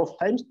a number of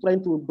times,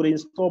 trying to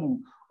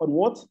brainstorm on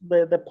what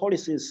the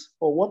policies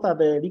or what are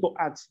the legal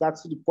acts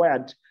that's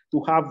required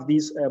to have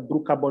this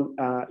blue carbon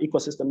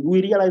ecosystem.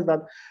 We realize that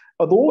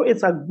although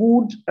it's a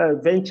good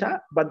venture,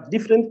 but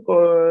different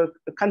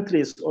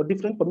countries or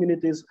different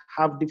communities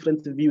have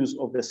different views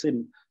of the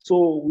same.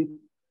 So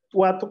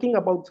we are talking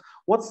about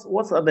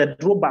what are the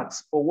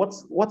drawbacks, or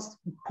what's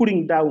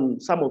pulling down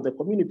some of the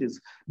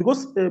communities,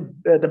 because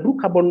the blue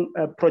carbon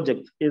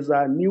project is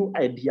a new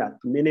idea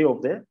to many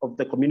of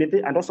the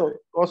community. And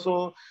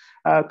also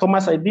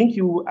Thomas, I think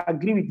you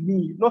agree with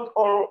me, not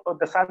all of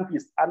the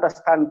scientists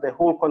understand the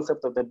whole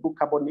concept of the blue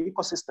carbon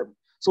ecosystem.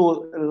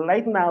 So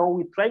right now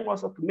we're trying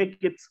also to make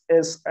it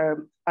as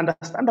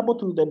understandable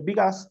to the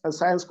biggest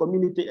science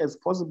community as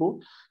possible,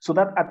 so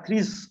that at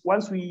least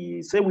once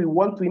we say we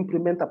want to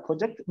implement a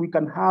project, we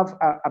can have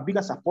a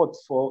bigger support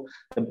for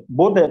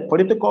both the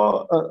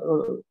political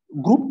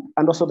group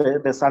and also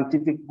the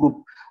scientific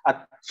group,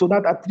 so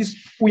that at least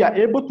we are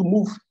able to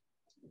move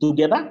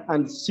together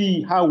and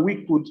see how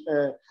we could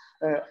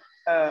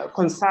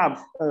conserve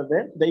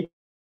the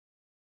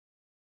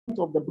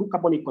of the blue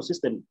carbon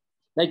ecosystem.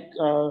 Like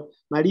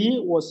Marie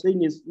was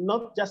saying, is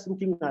not just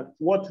looking at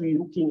what we're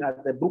looking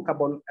at the blue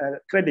carbon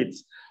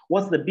credits.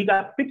 What's the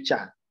bigger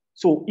picture?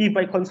 So if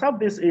I conserve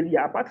this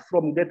area, apart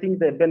from getting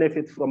the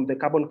benefit from the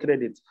carbon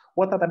credits,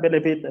 what other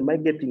benefit am I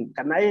getting?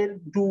 Can I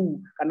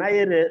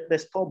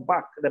restore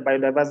back the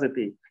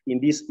biodiversity in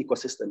this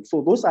ecosystem?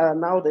 So those are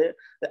now the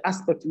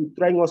aspects we're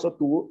trying also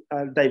to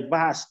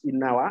diverse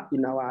in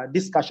our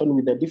discussion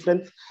with the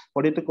different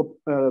political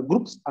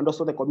groups and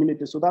also the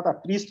community, so that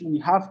at least we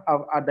have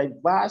a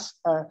diverse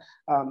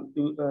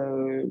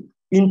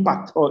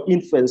impact or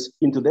influence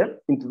into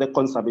the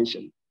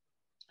conservation.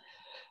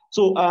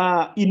 So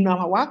in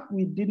our work,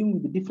 we're dealing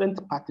with the different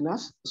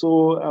partners.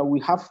 So we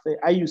have the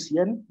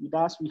IUCN with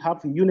us, we have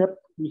UNEP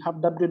we have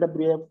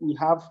WWF, we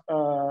have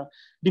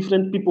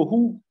different people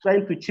who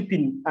trying to chip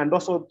in and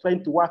also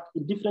trying to work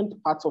in different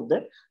parts of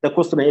the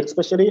coastline,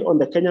 especially on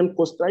the Kenyan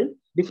coastline.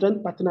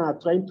 Different partners are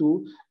trying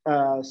to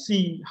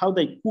see how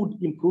they could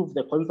improve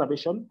the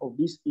conservation of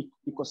this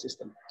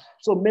ecosystem.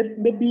 So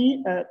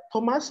maybe,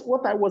 Thomas,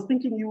 what I was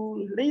thinking,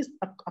 you raised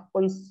a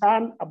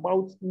concern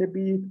about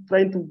maybe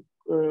trying to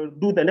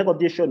do the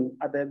negotiation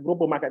at the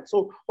global market.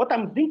 So what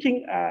I'm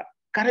thinking,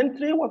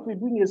 currently what we're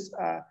doing is,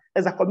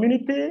 as a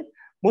community,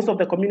 most of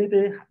the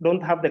community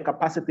don't have the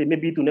capacity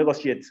maybe to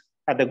negotiate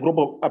at the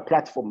global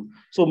platform.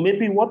 So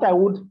maybe what I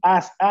would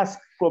ask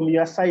from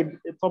your side,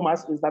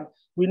 Thomas, is that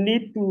we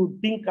need to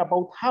think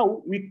about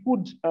how we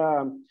could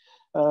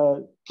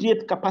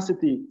create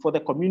capacity for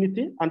the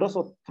community and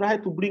also try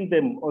to bring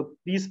them on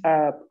these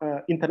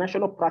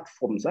international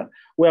platforms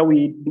where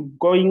we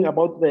going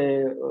about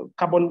the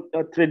carbon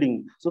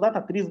trading, so that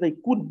at least they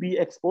could be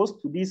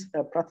exposed to this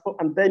platform,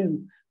 and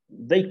then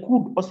they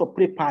could also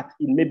play part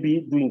in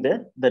maybe doing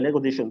the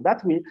negotiation.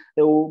 That way,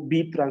 there will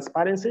be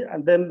transparency,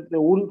 and then they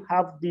won't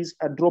have these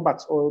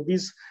drawbacks or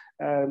these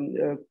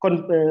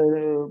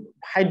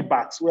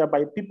hidebacks,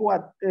 whereby people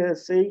are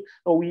saying,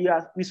 "Oh,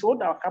 we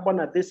sold our carbon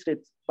at this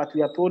rate, but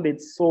we are told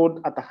it's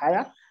sold at a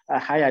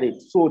higher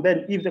rate." So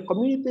then, if the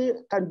community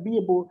can be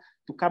able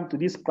to come to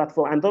this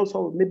platform and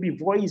also maybe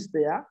voice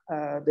their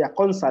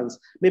concerns,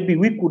 maybe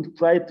we could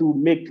try to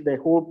make the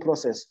whole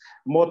process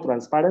more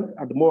transparent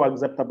and more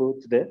acceptable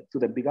to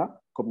the bigger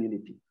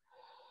community.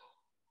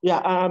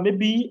 Yeah,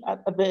 maybe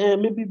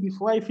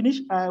before I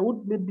finish, I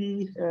would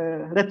maybe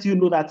let you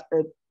know that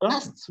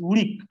last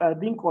week, I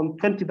think on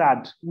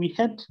 23rd, we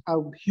had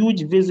a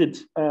huge visit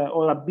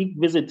or a big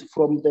visit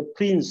from the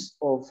Prince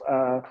of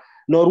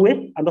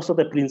Norway and also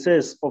the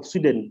Princess of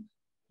Sweden,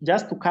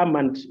 just to come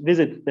and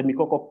visit the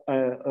Mikoko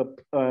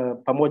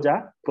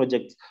Pamoja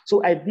project.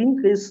 So I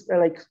think this,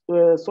 like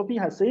Sophie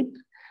has said,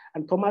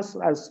 and Thomas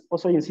has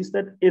also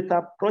insisted, it's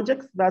a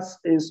project that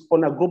is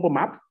on a global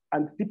map,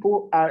 and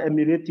people are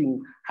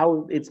emulating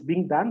how it's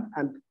being done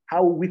and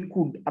how we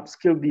could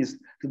upscale this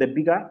to the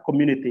bigger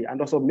community, and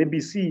also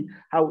maybe see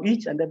how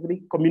each and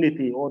every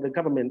community or the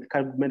government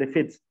can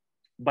benefit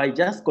by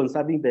just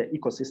conserving the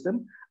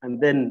ecosystem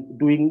and then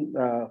doing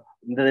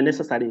the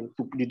necessary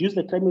to reduce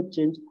the climate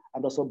change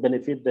and also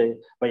benefit the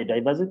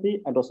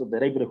biodiversity and also the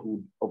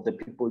livelihood of the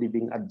people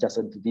living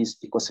adjacent to this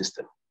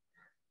ecosystem.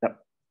 Yeah.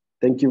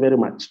 Thank you very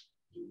much.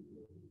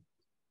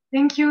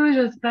 Thank you,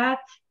 Josphat.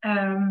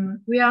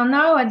 We are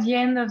now at the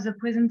end of the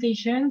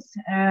presentations.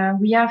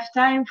 We have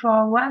time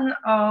for 1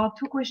 or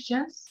 2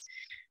 questions.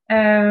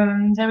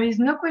 There is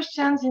no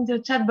questions in the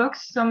chat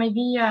box, so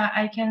maybe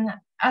I can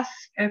ask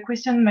a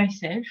question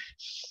myself.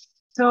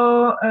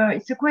 So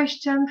it's a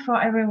question for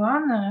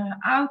everyone,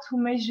 how to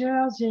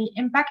measure the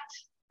impact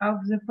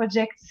of the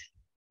project.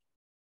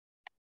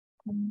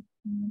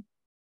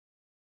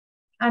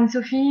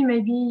 Anne-Sophie,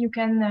 maybe you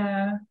can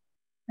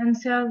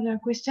answer the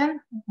question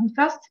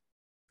first.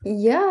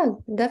 Yeah,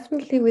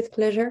 definitely, with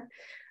pleasure.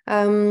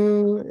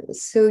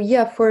 So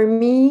yeah, for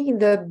me,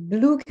 the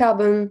Blue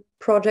Carbon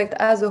project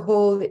as a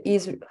whole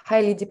is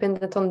highly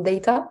dependent on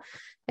data,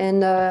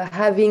 and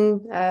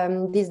having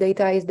this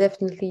data is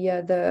definitely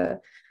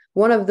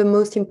one of the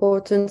most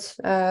important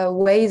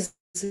ways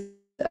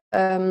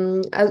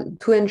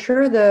to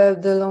ensure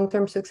the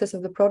long-term success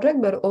of the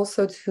project, but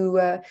also to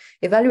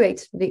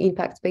evaluate the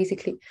impact,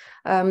 basically.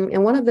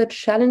 And one of the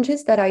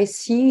challenges that I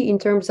see in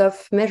terms of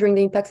measuring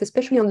the impacts,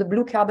 especially on the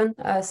blue carbon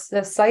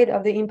side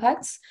of the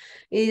impacts,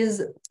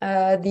 is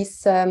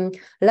this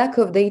lack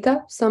of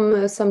data.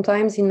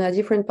 Sometimes in a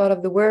different part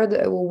of the world,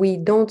 we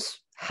don't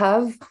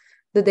have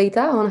the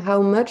data on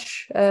how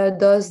much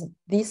does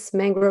this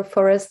mangrove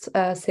forest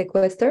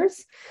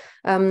sequesters.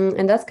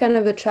 And that's kind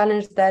of a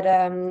challenge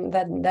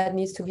that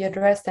needs to be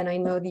addressed. And I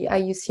know the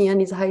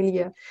IUCN is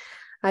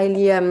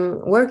highly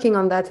working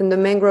on that, and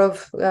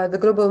the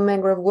Global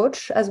Mangrove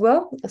Watch as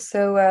well.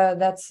 So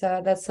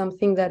that's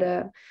something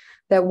that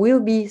will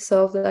be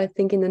solved, I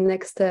think, in the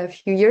next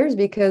few years,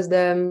 because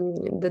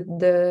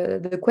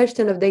the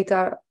question of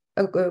data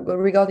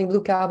regarding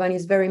blue carbon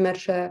is very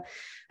much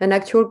an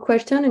actual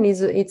question, and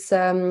it's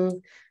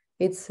an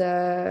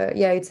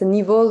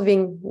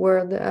evolving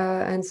world,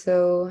 and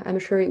so I'm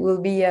sure it will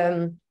be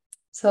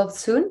solved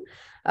soon.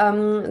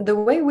 The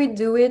way we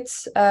do it,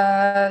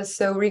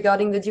 so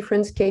regarding the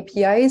different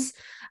KPIs,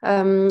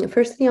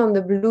 firstly on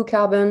the blue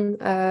carbon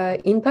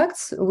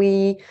impacts,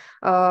 we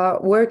are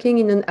working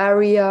in an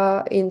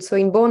area in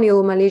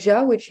Borneo,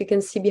 Malaysia, which you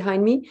can see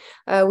behind me,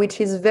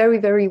 which is very,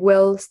 very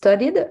well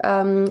studied,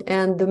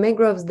 and the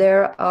mangroves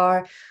there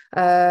are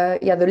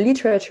the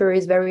literature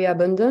is very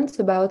abundant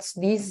about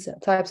these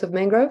types of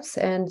mangroves,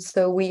 and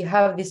so we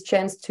have this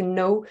chance to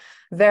know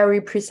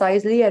very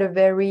precisely at a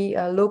very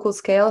local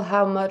scale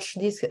how much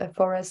this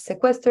forest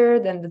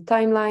sequestered and the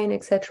timeline,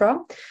 etc.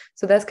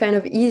 So that's kind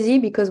of easy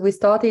because we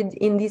started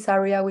in this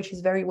area, which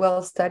is very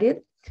well studied,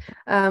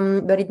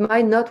 but it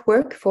might not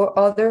work for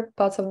other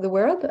parts of the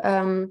world.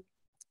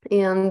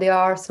 And there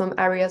are some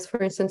areas,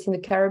 for instance, in the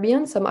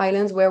Caribbean, some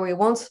islands where we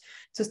want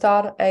to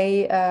start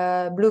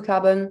a blue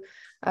carbon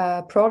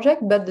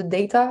project, but the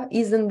data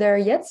isn't there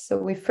yet. So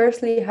we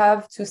firstly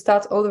have to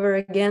start all over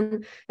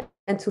again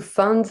and to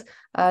fund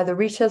the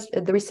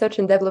research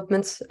and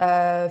development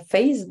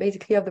phase,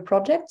 basically, of the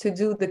project, to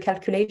do the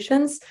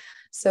calculations.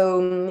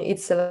 So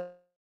it's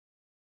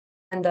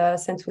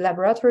sent to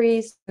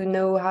laboratories to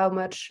know how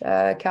much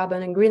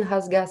carbon and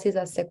greenhouse gases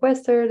are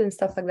sequestered and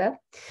stuff like that.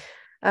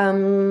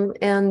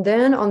 And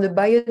then on the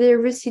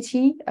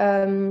biodiversity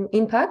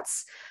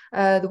impacts,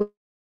 the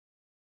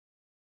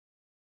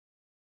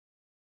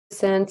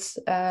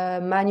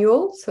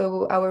manual.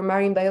 So our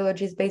marine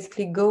biologists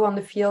basically go on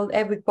the field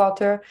every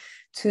quarter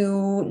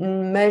to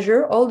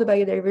measure all the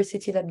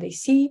biodiversity that they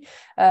see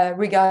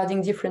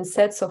regarding different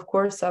sets, of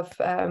course, of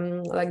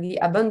like the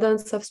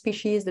abundance of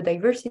species, the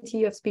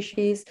diversity of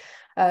species,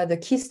 the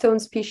keystone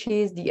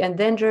species, the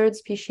endangered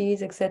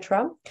species,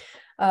 etc.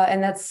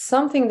 And that's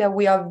something that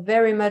we are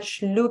very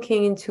much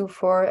looking into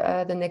for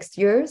the next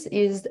years,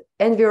 is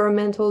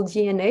environmental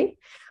DNA.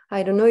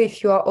 I don't know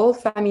if you are all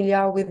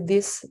familiar with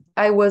this.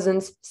 I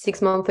wasn't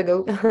 6 months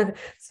ago.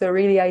 So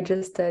really, I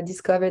just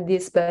discovered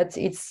this, but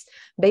it's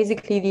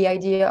basically the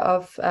idea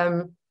of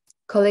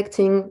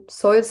collecting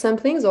soil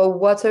samplings or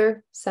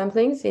water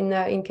samplings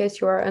in case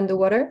you are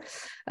underwater,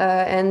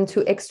 and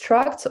to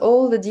extract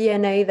all the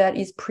DNA that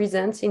is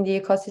present in the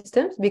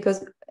ecosystems,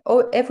 because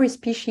every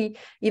species,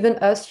 even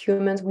us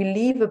humans, we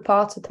leave a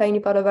tiny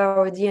part of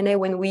our DNA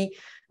when we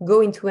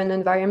go into an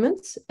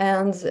environment.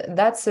 And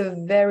that's a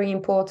very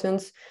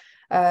important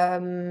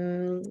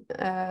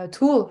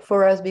tool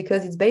for us,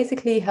 because it's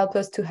basically helped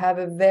us to have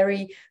a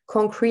very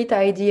concrete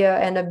idea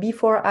and a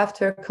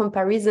before-after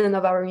comparison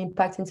of our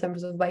impact in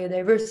terms of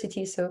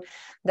biodiversity. So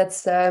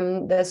that's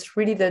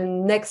really the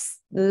next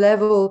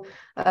level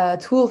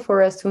tool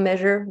for us to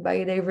measure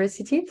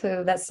biodiversity.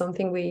 So that's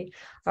something we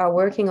are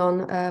working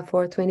on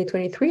for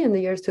 2023 and the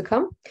years to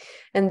come.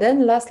 And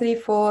then lastly,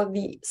 for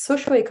the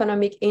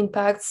socioeconomic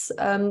impacts,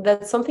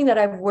 that's something that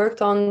I've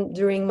worked on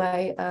during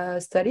my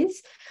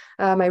studies,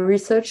 my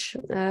research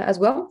as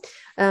well.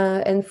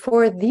 And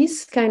for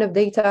this kind of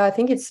data, I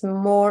think it's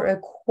more a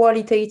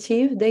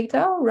qualitative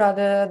data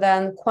rather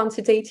than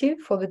quantitative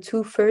for the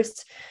two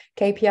first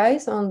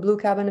KPIs on blue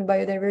carbon and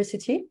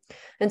biodiversity.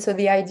 And so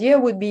the idea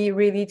would be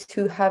really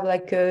to have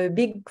like a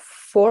big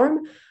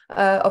form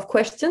of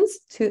questions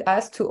to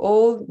ask to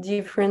all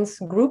different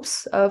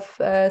groups of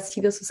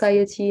civil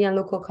society and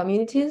local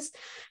communities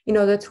in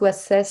order to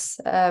assess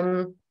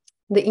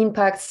the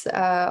impacts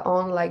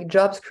on like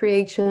jobs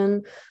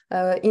creation,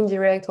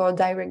 indirect or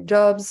direct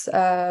jobs,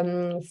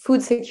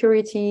 food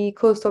security,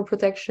 coastal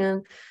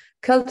protection,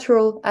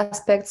 cultural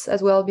aspects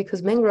as well,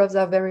 because mangroves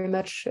are very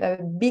much a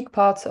big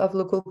part of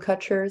local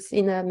cultures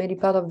in many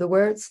parts of the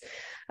world.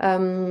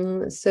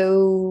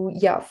 So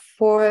yeah,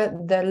 for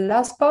the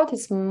last part,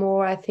 it's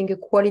more, I think, a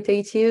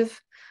qualitative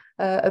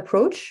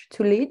approach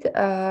to lead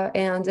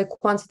and a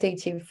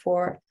quantitative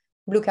for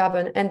blue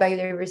carbon and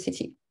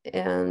biodiversity.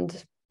 And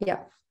yeah.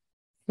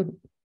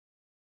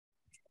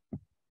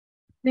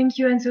 Thank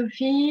you,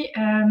 Anne-Sophie.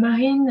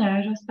 Marine,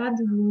 Josphat,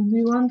 do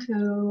you want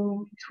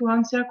to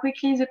answer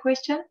quickly the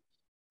question?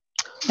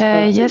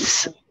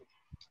 Yes.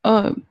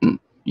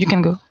 You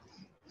can go.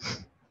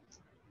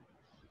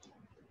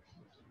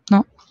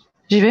 Non,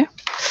 j'y vais.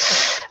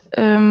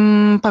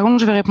 Par contre,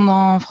 je vais répondre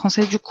en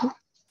français du coup.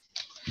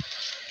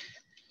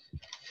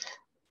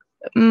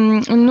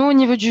 Nous, au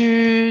niveau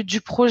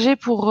du projet,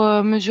 pour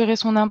mesurer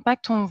son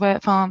impact,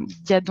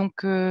 il y a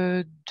donc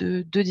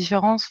deux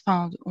différences.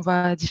 On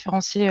va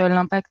différencier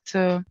l'impact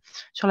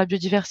sur la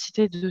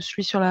biodiversité de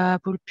celui sur la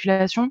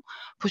population.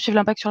 Pour suivre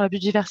l'impact sur la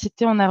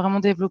biodiversité, on a vraiment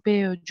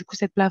développé du coup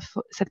cette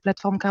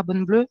plateforme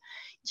Carbone bleu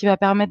qui va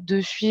permettre de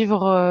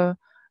suivre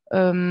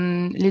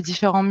les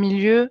différents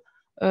milieux,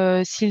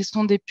 s'ils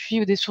sont des puits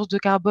ou des sources de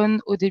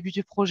carbone au début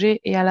du projet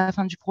et à la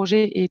fin du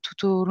projet et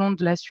tout au long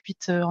de la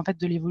suite en fait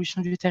de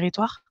l'évolution du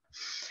territoire.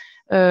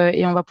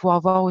 Et on va pouvoir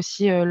voir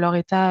aussi leur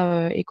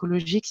état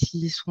écologique,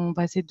 s'ils sont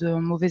passés de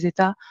mauvais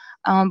état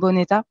à un bon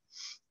état,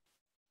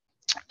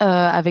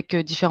 avec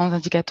différents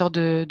indicateurs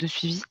de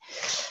suivi.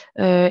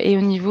 Et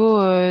au niveau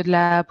de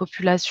la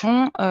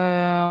population,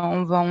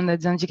 on a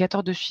des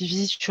indicateurs de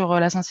suivi sur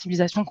la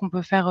sensibilisation qu'on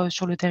peut faire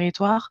sur le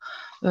territoire.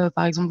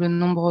 Par exemple, le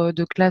nombre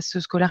de classes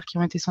scolaires qui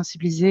ont été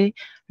sensibilisées,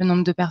 le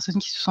nombre de personnes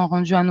qui se sont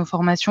rendues à nos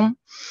formations.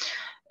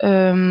 Et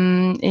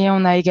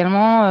on a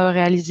également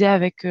réalisé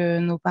avec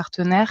nos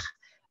partenaires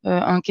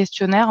un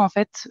questionnaire en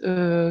fait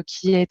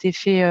qui a été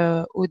fait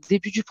au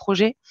début du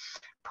projet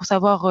pour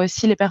savoir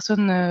si les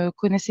personnes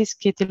connaissaient ce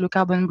qu'était le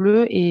carbone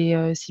bleu et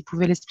s'ils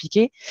pouvaient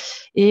l'expliquer.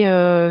 Et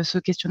ce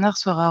questionnaire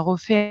sera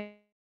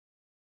refait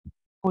au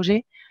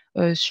projet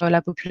sur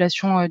la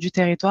population du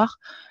territoire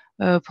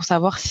pour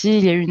savoir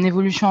s'il y a eu une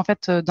évolution en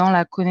fait dans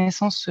la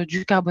connaissance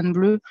du carbone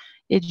bleu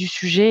et du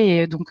sujet.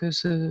 Et donc,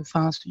 il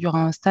y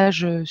aura un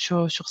stage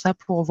sur ça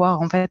pour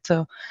voir en fait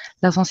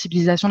la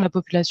sensibilisation de la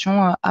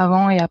population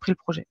avant et après le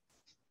projet.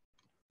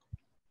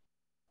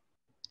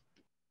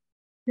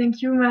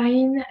 Thank you,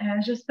 Marine.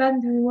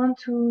 Josphat, do you want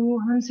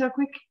to answer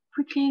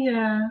quickly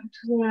to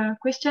the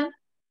question?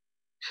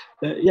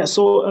 Yeah,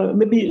 so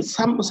maybe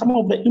some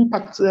of the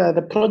impacts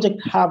the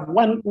project have.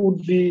 One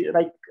would be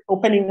like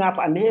opening up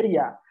an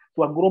area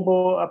to a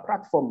global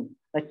platform.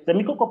 Like the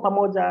Mikoko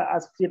Pamoja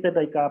has created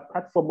like a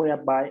platform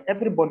whereby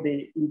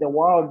everybody in the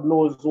world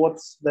knows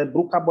what's the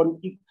Blue Carbon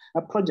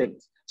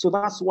project. So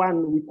that's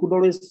one we could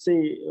always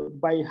say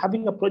by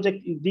having a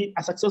project,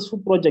 a successful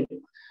project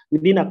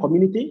within a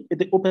community,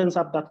 it opens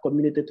up that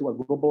community to a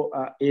global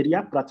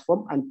area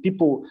platform, and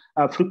people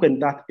frequent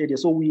that area.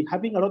 So we're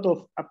having a lot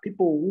of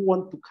people who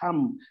want to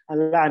come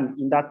and learn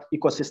in that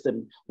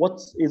ecosystem.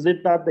 What is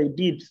it that they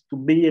did to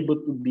be able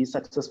to be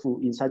successful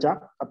in such a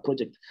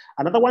project?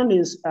 Another one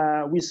is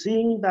we're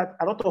seeing that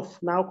a lot of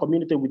now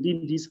community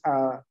within this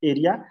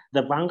area,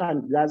 the Vanga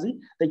and Gazi,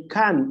 they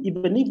can,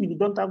 even if we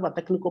don't have a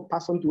technical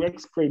person to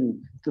explain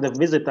to the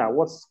visitor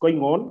what's going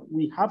on,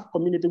 we have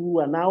community who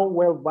are now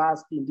well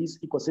versed in this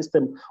ecosystem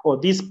or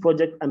this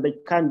project, and they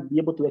can be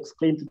able to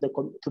explain to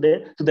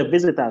the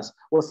visitors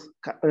what's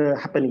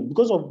happening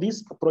because of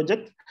this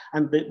project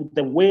and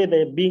the way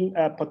they're being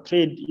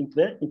portrayed into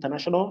the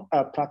international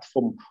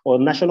platform or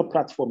national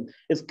platform.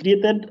 It's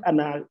created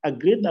a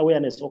great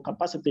awareness or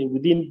capacity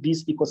within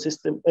this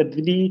ecosystem,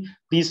 within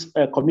these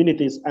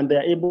communities, and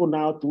they're able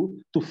now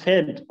to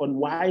fed on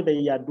why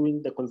they are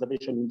doing the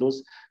conservation in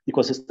those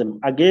ecosystems.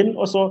 Again,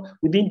 also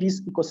within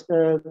this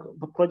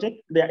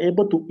project, they are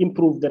able to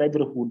improve the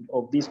livelihood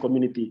of this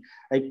community.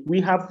 Like we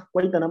have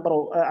quite a number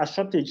of a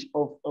shortage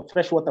of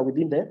fresh water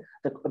within the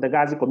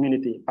Gazi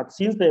community. But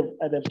since the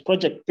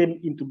project came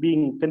into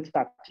being in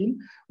 2013,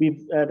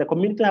 the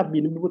community have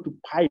been able to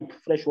pipe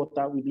fresh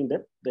water within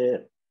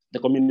the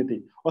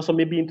community. Also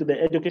maybe into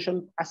the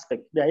education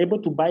aspect, they are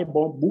able to buy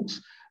more books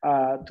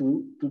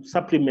to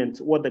supplement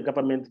what the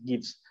government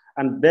gives.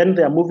 And then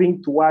they are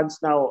moving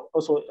towards now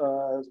also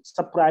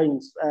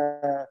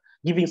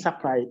giving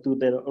supply to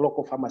the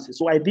local pharmacy.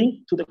 So I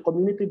think to the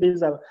community,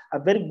 there's a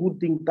very good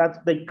thing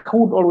that they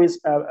could always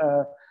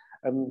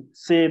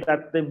say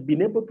that they've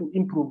been able to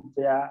improve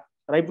their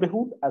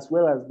livelihood as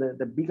well as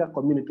the bigger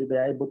community. They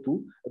are able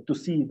to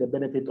see the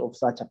benefit of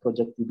such a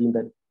project within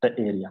the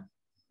area.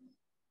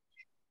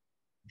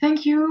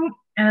 Thank you.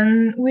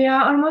 And we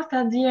are almost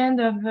at the end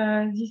of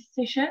this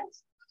session.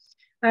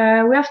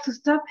 We have to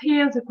stop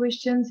here the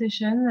question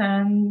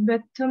session.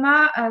 But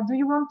Thomas, do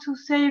you want to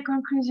say a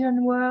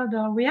conclusion word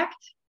or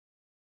react?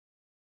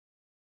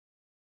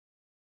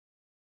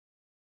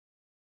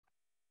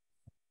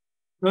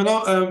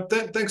 No.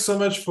 Thanks so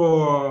much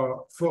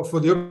for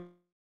the.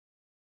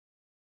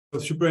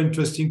 Super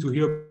interesting to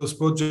hear this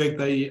project.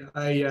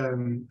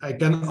 I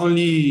can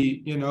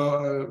only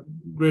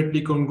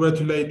greatly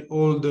congratulate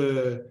all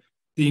the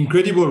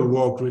incredible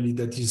work really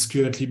that is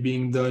currently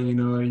being done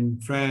in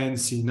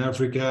France, in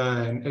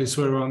Africa, and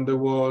elsewhere around the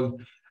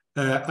world.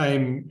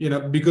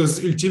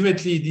 Because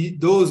ultimately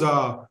those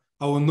are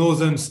our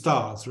northern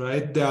stars,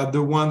 right? They are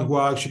the ones who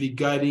are actually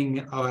guiding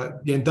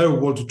the entire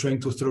world to trying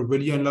to sort of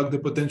really unlock the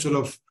potential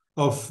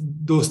of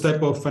those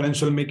type of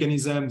financial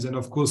mechanisms, and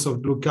of course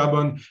of blue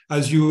carbon,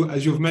 as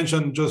you've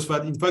mentioned,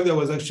 Josphat. In fact, I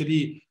was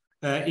actually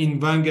in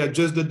Vanga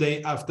just the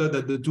day after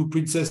that the two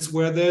princesses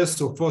were there.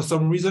 So for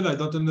some reason, I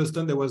don't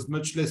understand, there was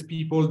much less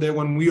people there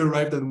when we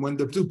arrived than when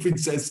the two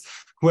princesses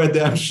were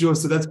there, I'm sure.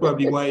 So that's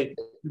probably why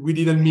we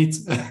didn't meet.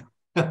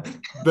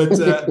 but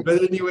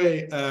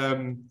anyway,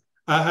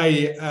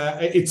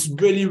 it's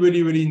really,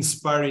 really, really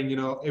inspiring,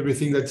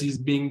 everything that is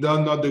being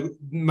done. Now,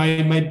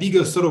 my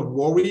biggest sort of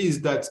worry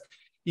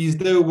is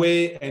there a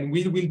way, and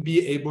we will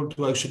be able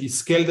to actually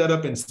scale that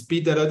up and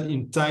speed that up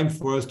in time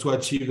for us to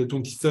achieve the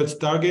 2030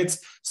 targets?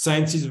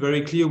 Science is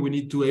very clear. We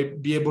need to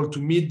be able to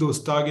meet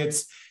those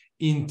targets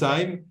in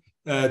time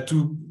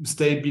to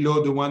stay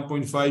below the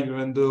 1.5,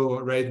 even though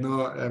right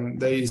now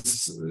there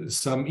is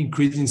some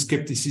increase in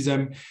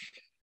skepticism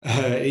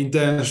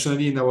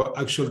internationally in our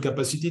actual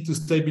capacity to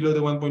stay below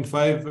the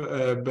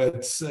 1.5,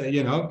 but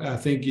I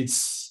think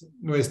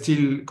we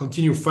still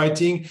continue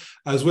fighting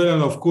as well,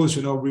 and of course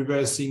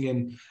reversing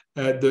and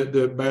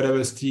the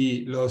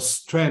biodiversity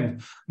loss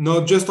trend.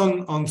 Now, just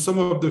on some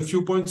of the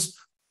few points,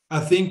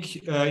 I think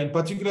in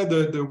particular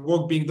the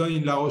work being done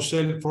in La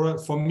Rochelle,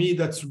 for me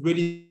that's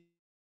really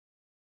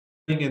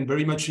and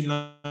very much in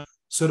line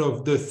sort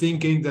of the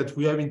thinking that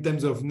we have in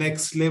terms of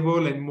next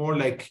level and more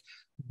like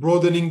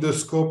broadening the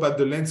scope at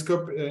the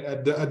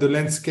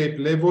landscape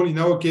level. In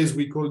our case,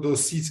 we call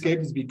those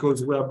seascapes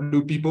because we are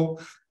blue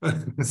people.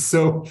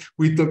 So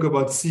we talk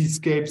about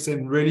seascapes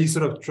and really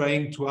sort of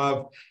trying to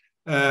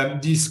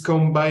have these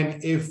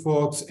combined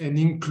efforts and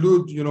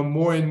include,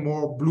 more and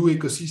more blue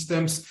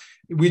ecosystems,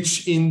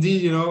 which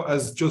indeed,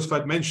 as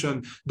Josphat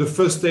mentioned, the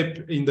first step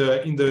in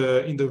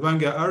the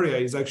Vanga area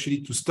is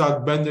actually to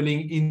start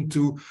bundling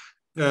into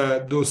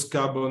those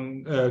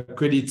carbon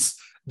credits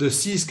the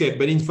seascape.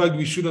 But in fact,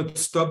 we should not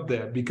stop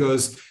there,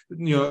 because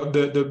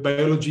the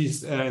biology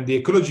and the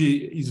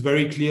ecology is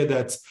very clear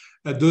that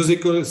those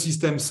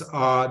ecosystems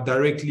are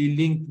directly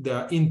linked, they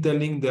are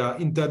interlinked, they are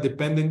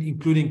interdependent,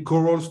 including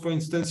corals, for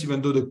instance,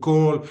 even though the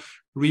coral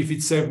reef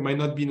itself might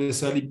not be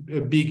necessarily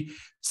a big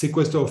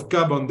sequester of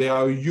carbon. They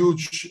are a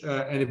huge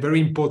and a very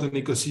important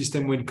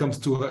ecosystem when it comes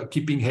to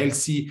keeping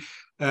healthy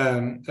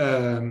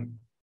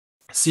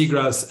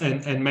seagrass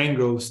and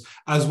mangroves,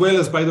 as well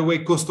as, by the way,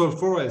 coastal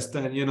forest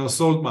and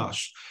salt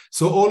marsh.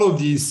 So all of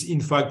this,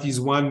 in fact,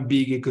 is one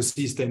big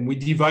ecosystem. We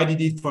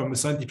divided it from a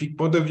scientific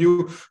point of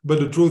view, but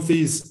the truth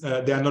is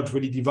they are not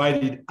really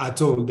divided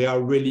at all. They are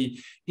really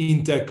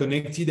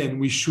interconnected, and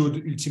we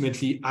should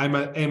ultimately aim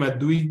at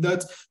doing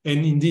that.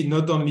 And indeed,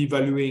 not only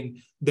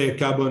valuing their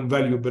carbon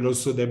value, but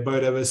also their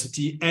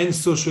biodiversity and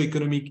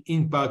socioeconomic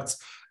impacts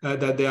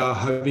that they are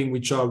having,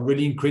 which are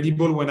really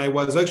incredible. When I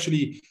was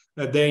actually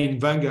there in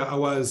Vanga, I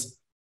was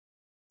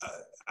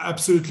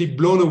absolutely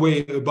blown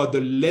away about the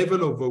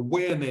level of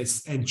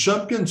awareness and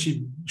championship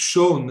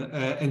shown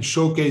and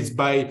showcased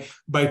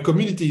by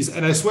communities.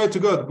 And I swear to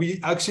God,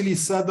 we actually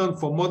sat down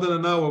for more than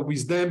an hour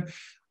with them,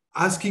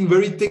 asking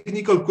very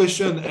technical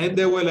questions, and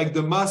they were like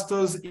the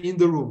masters in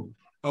the room.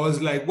 I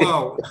was like,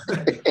 wow,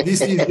 this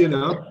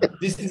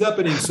is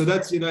happening. So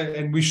that's,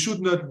 and we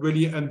should not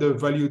really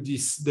undervalue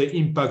the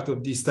impact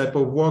of this type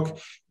of work,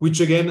 which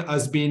again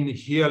has been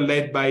here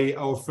led by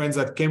our friends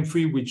at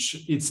Chemfree,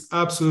 which it's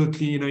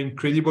absolutely,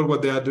 incredible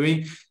what they are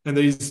doing. And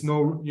there is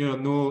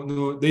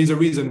there is a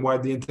reason why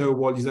the entire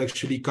world is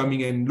actually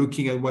coming and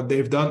looking at what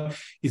they've done.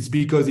 It's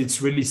because it's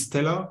really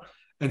stellar.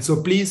 And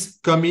so please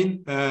come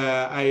in.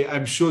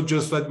 I'm sure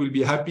Josphat will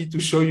be happy to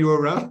show you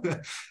around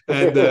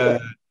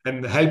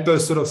and help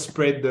us sort of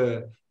spread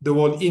the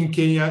word in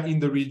Kenya, in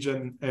the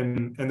region,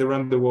 and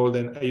around the world.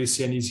 And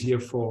IUCN is here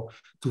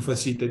to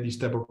facilitate this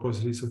type of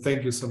process. So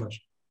thank you so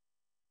much.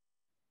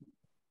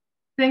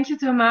 Thank you,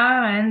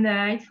 Thomas. And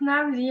it's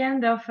now the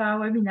end of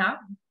our webinar.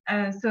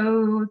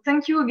 So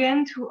thank you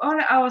again to all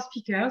our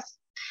speakers.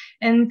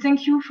 And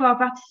thank you for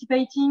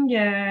participating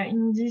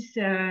in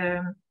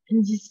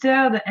this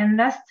third and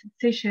last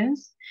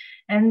sessions.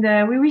 And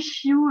we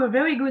wish you a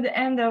very good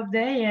end of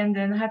day and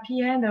a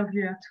happy end of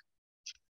year too.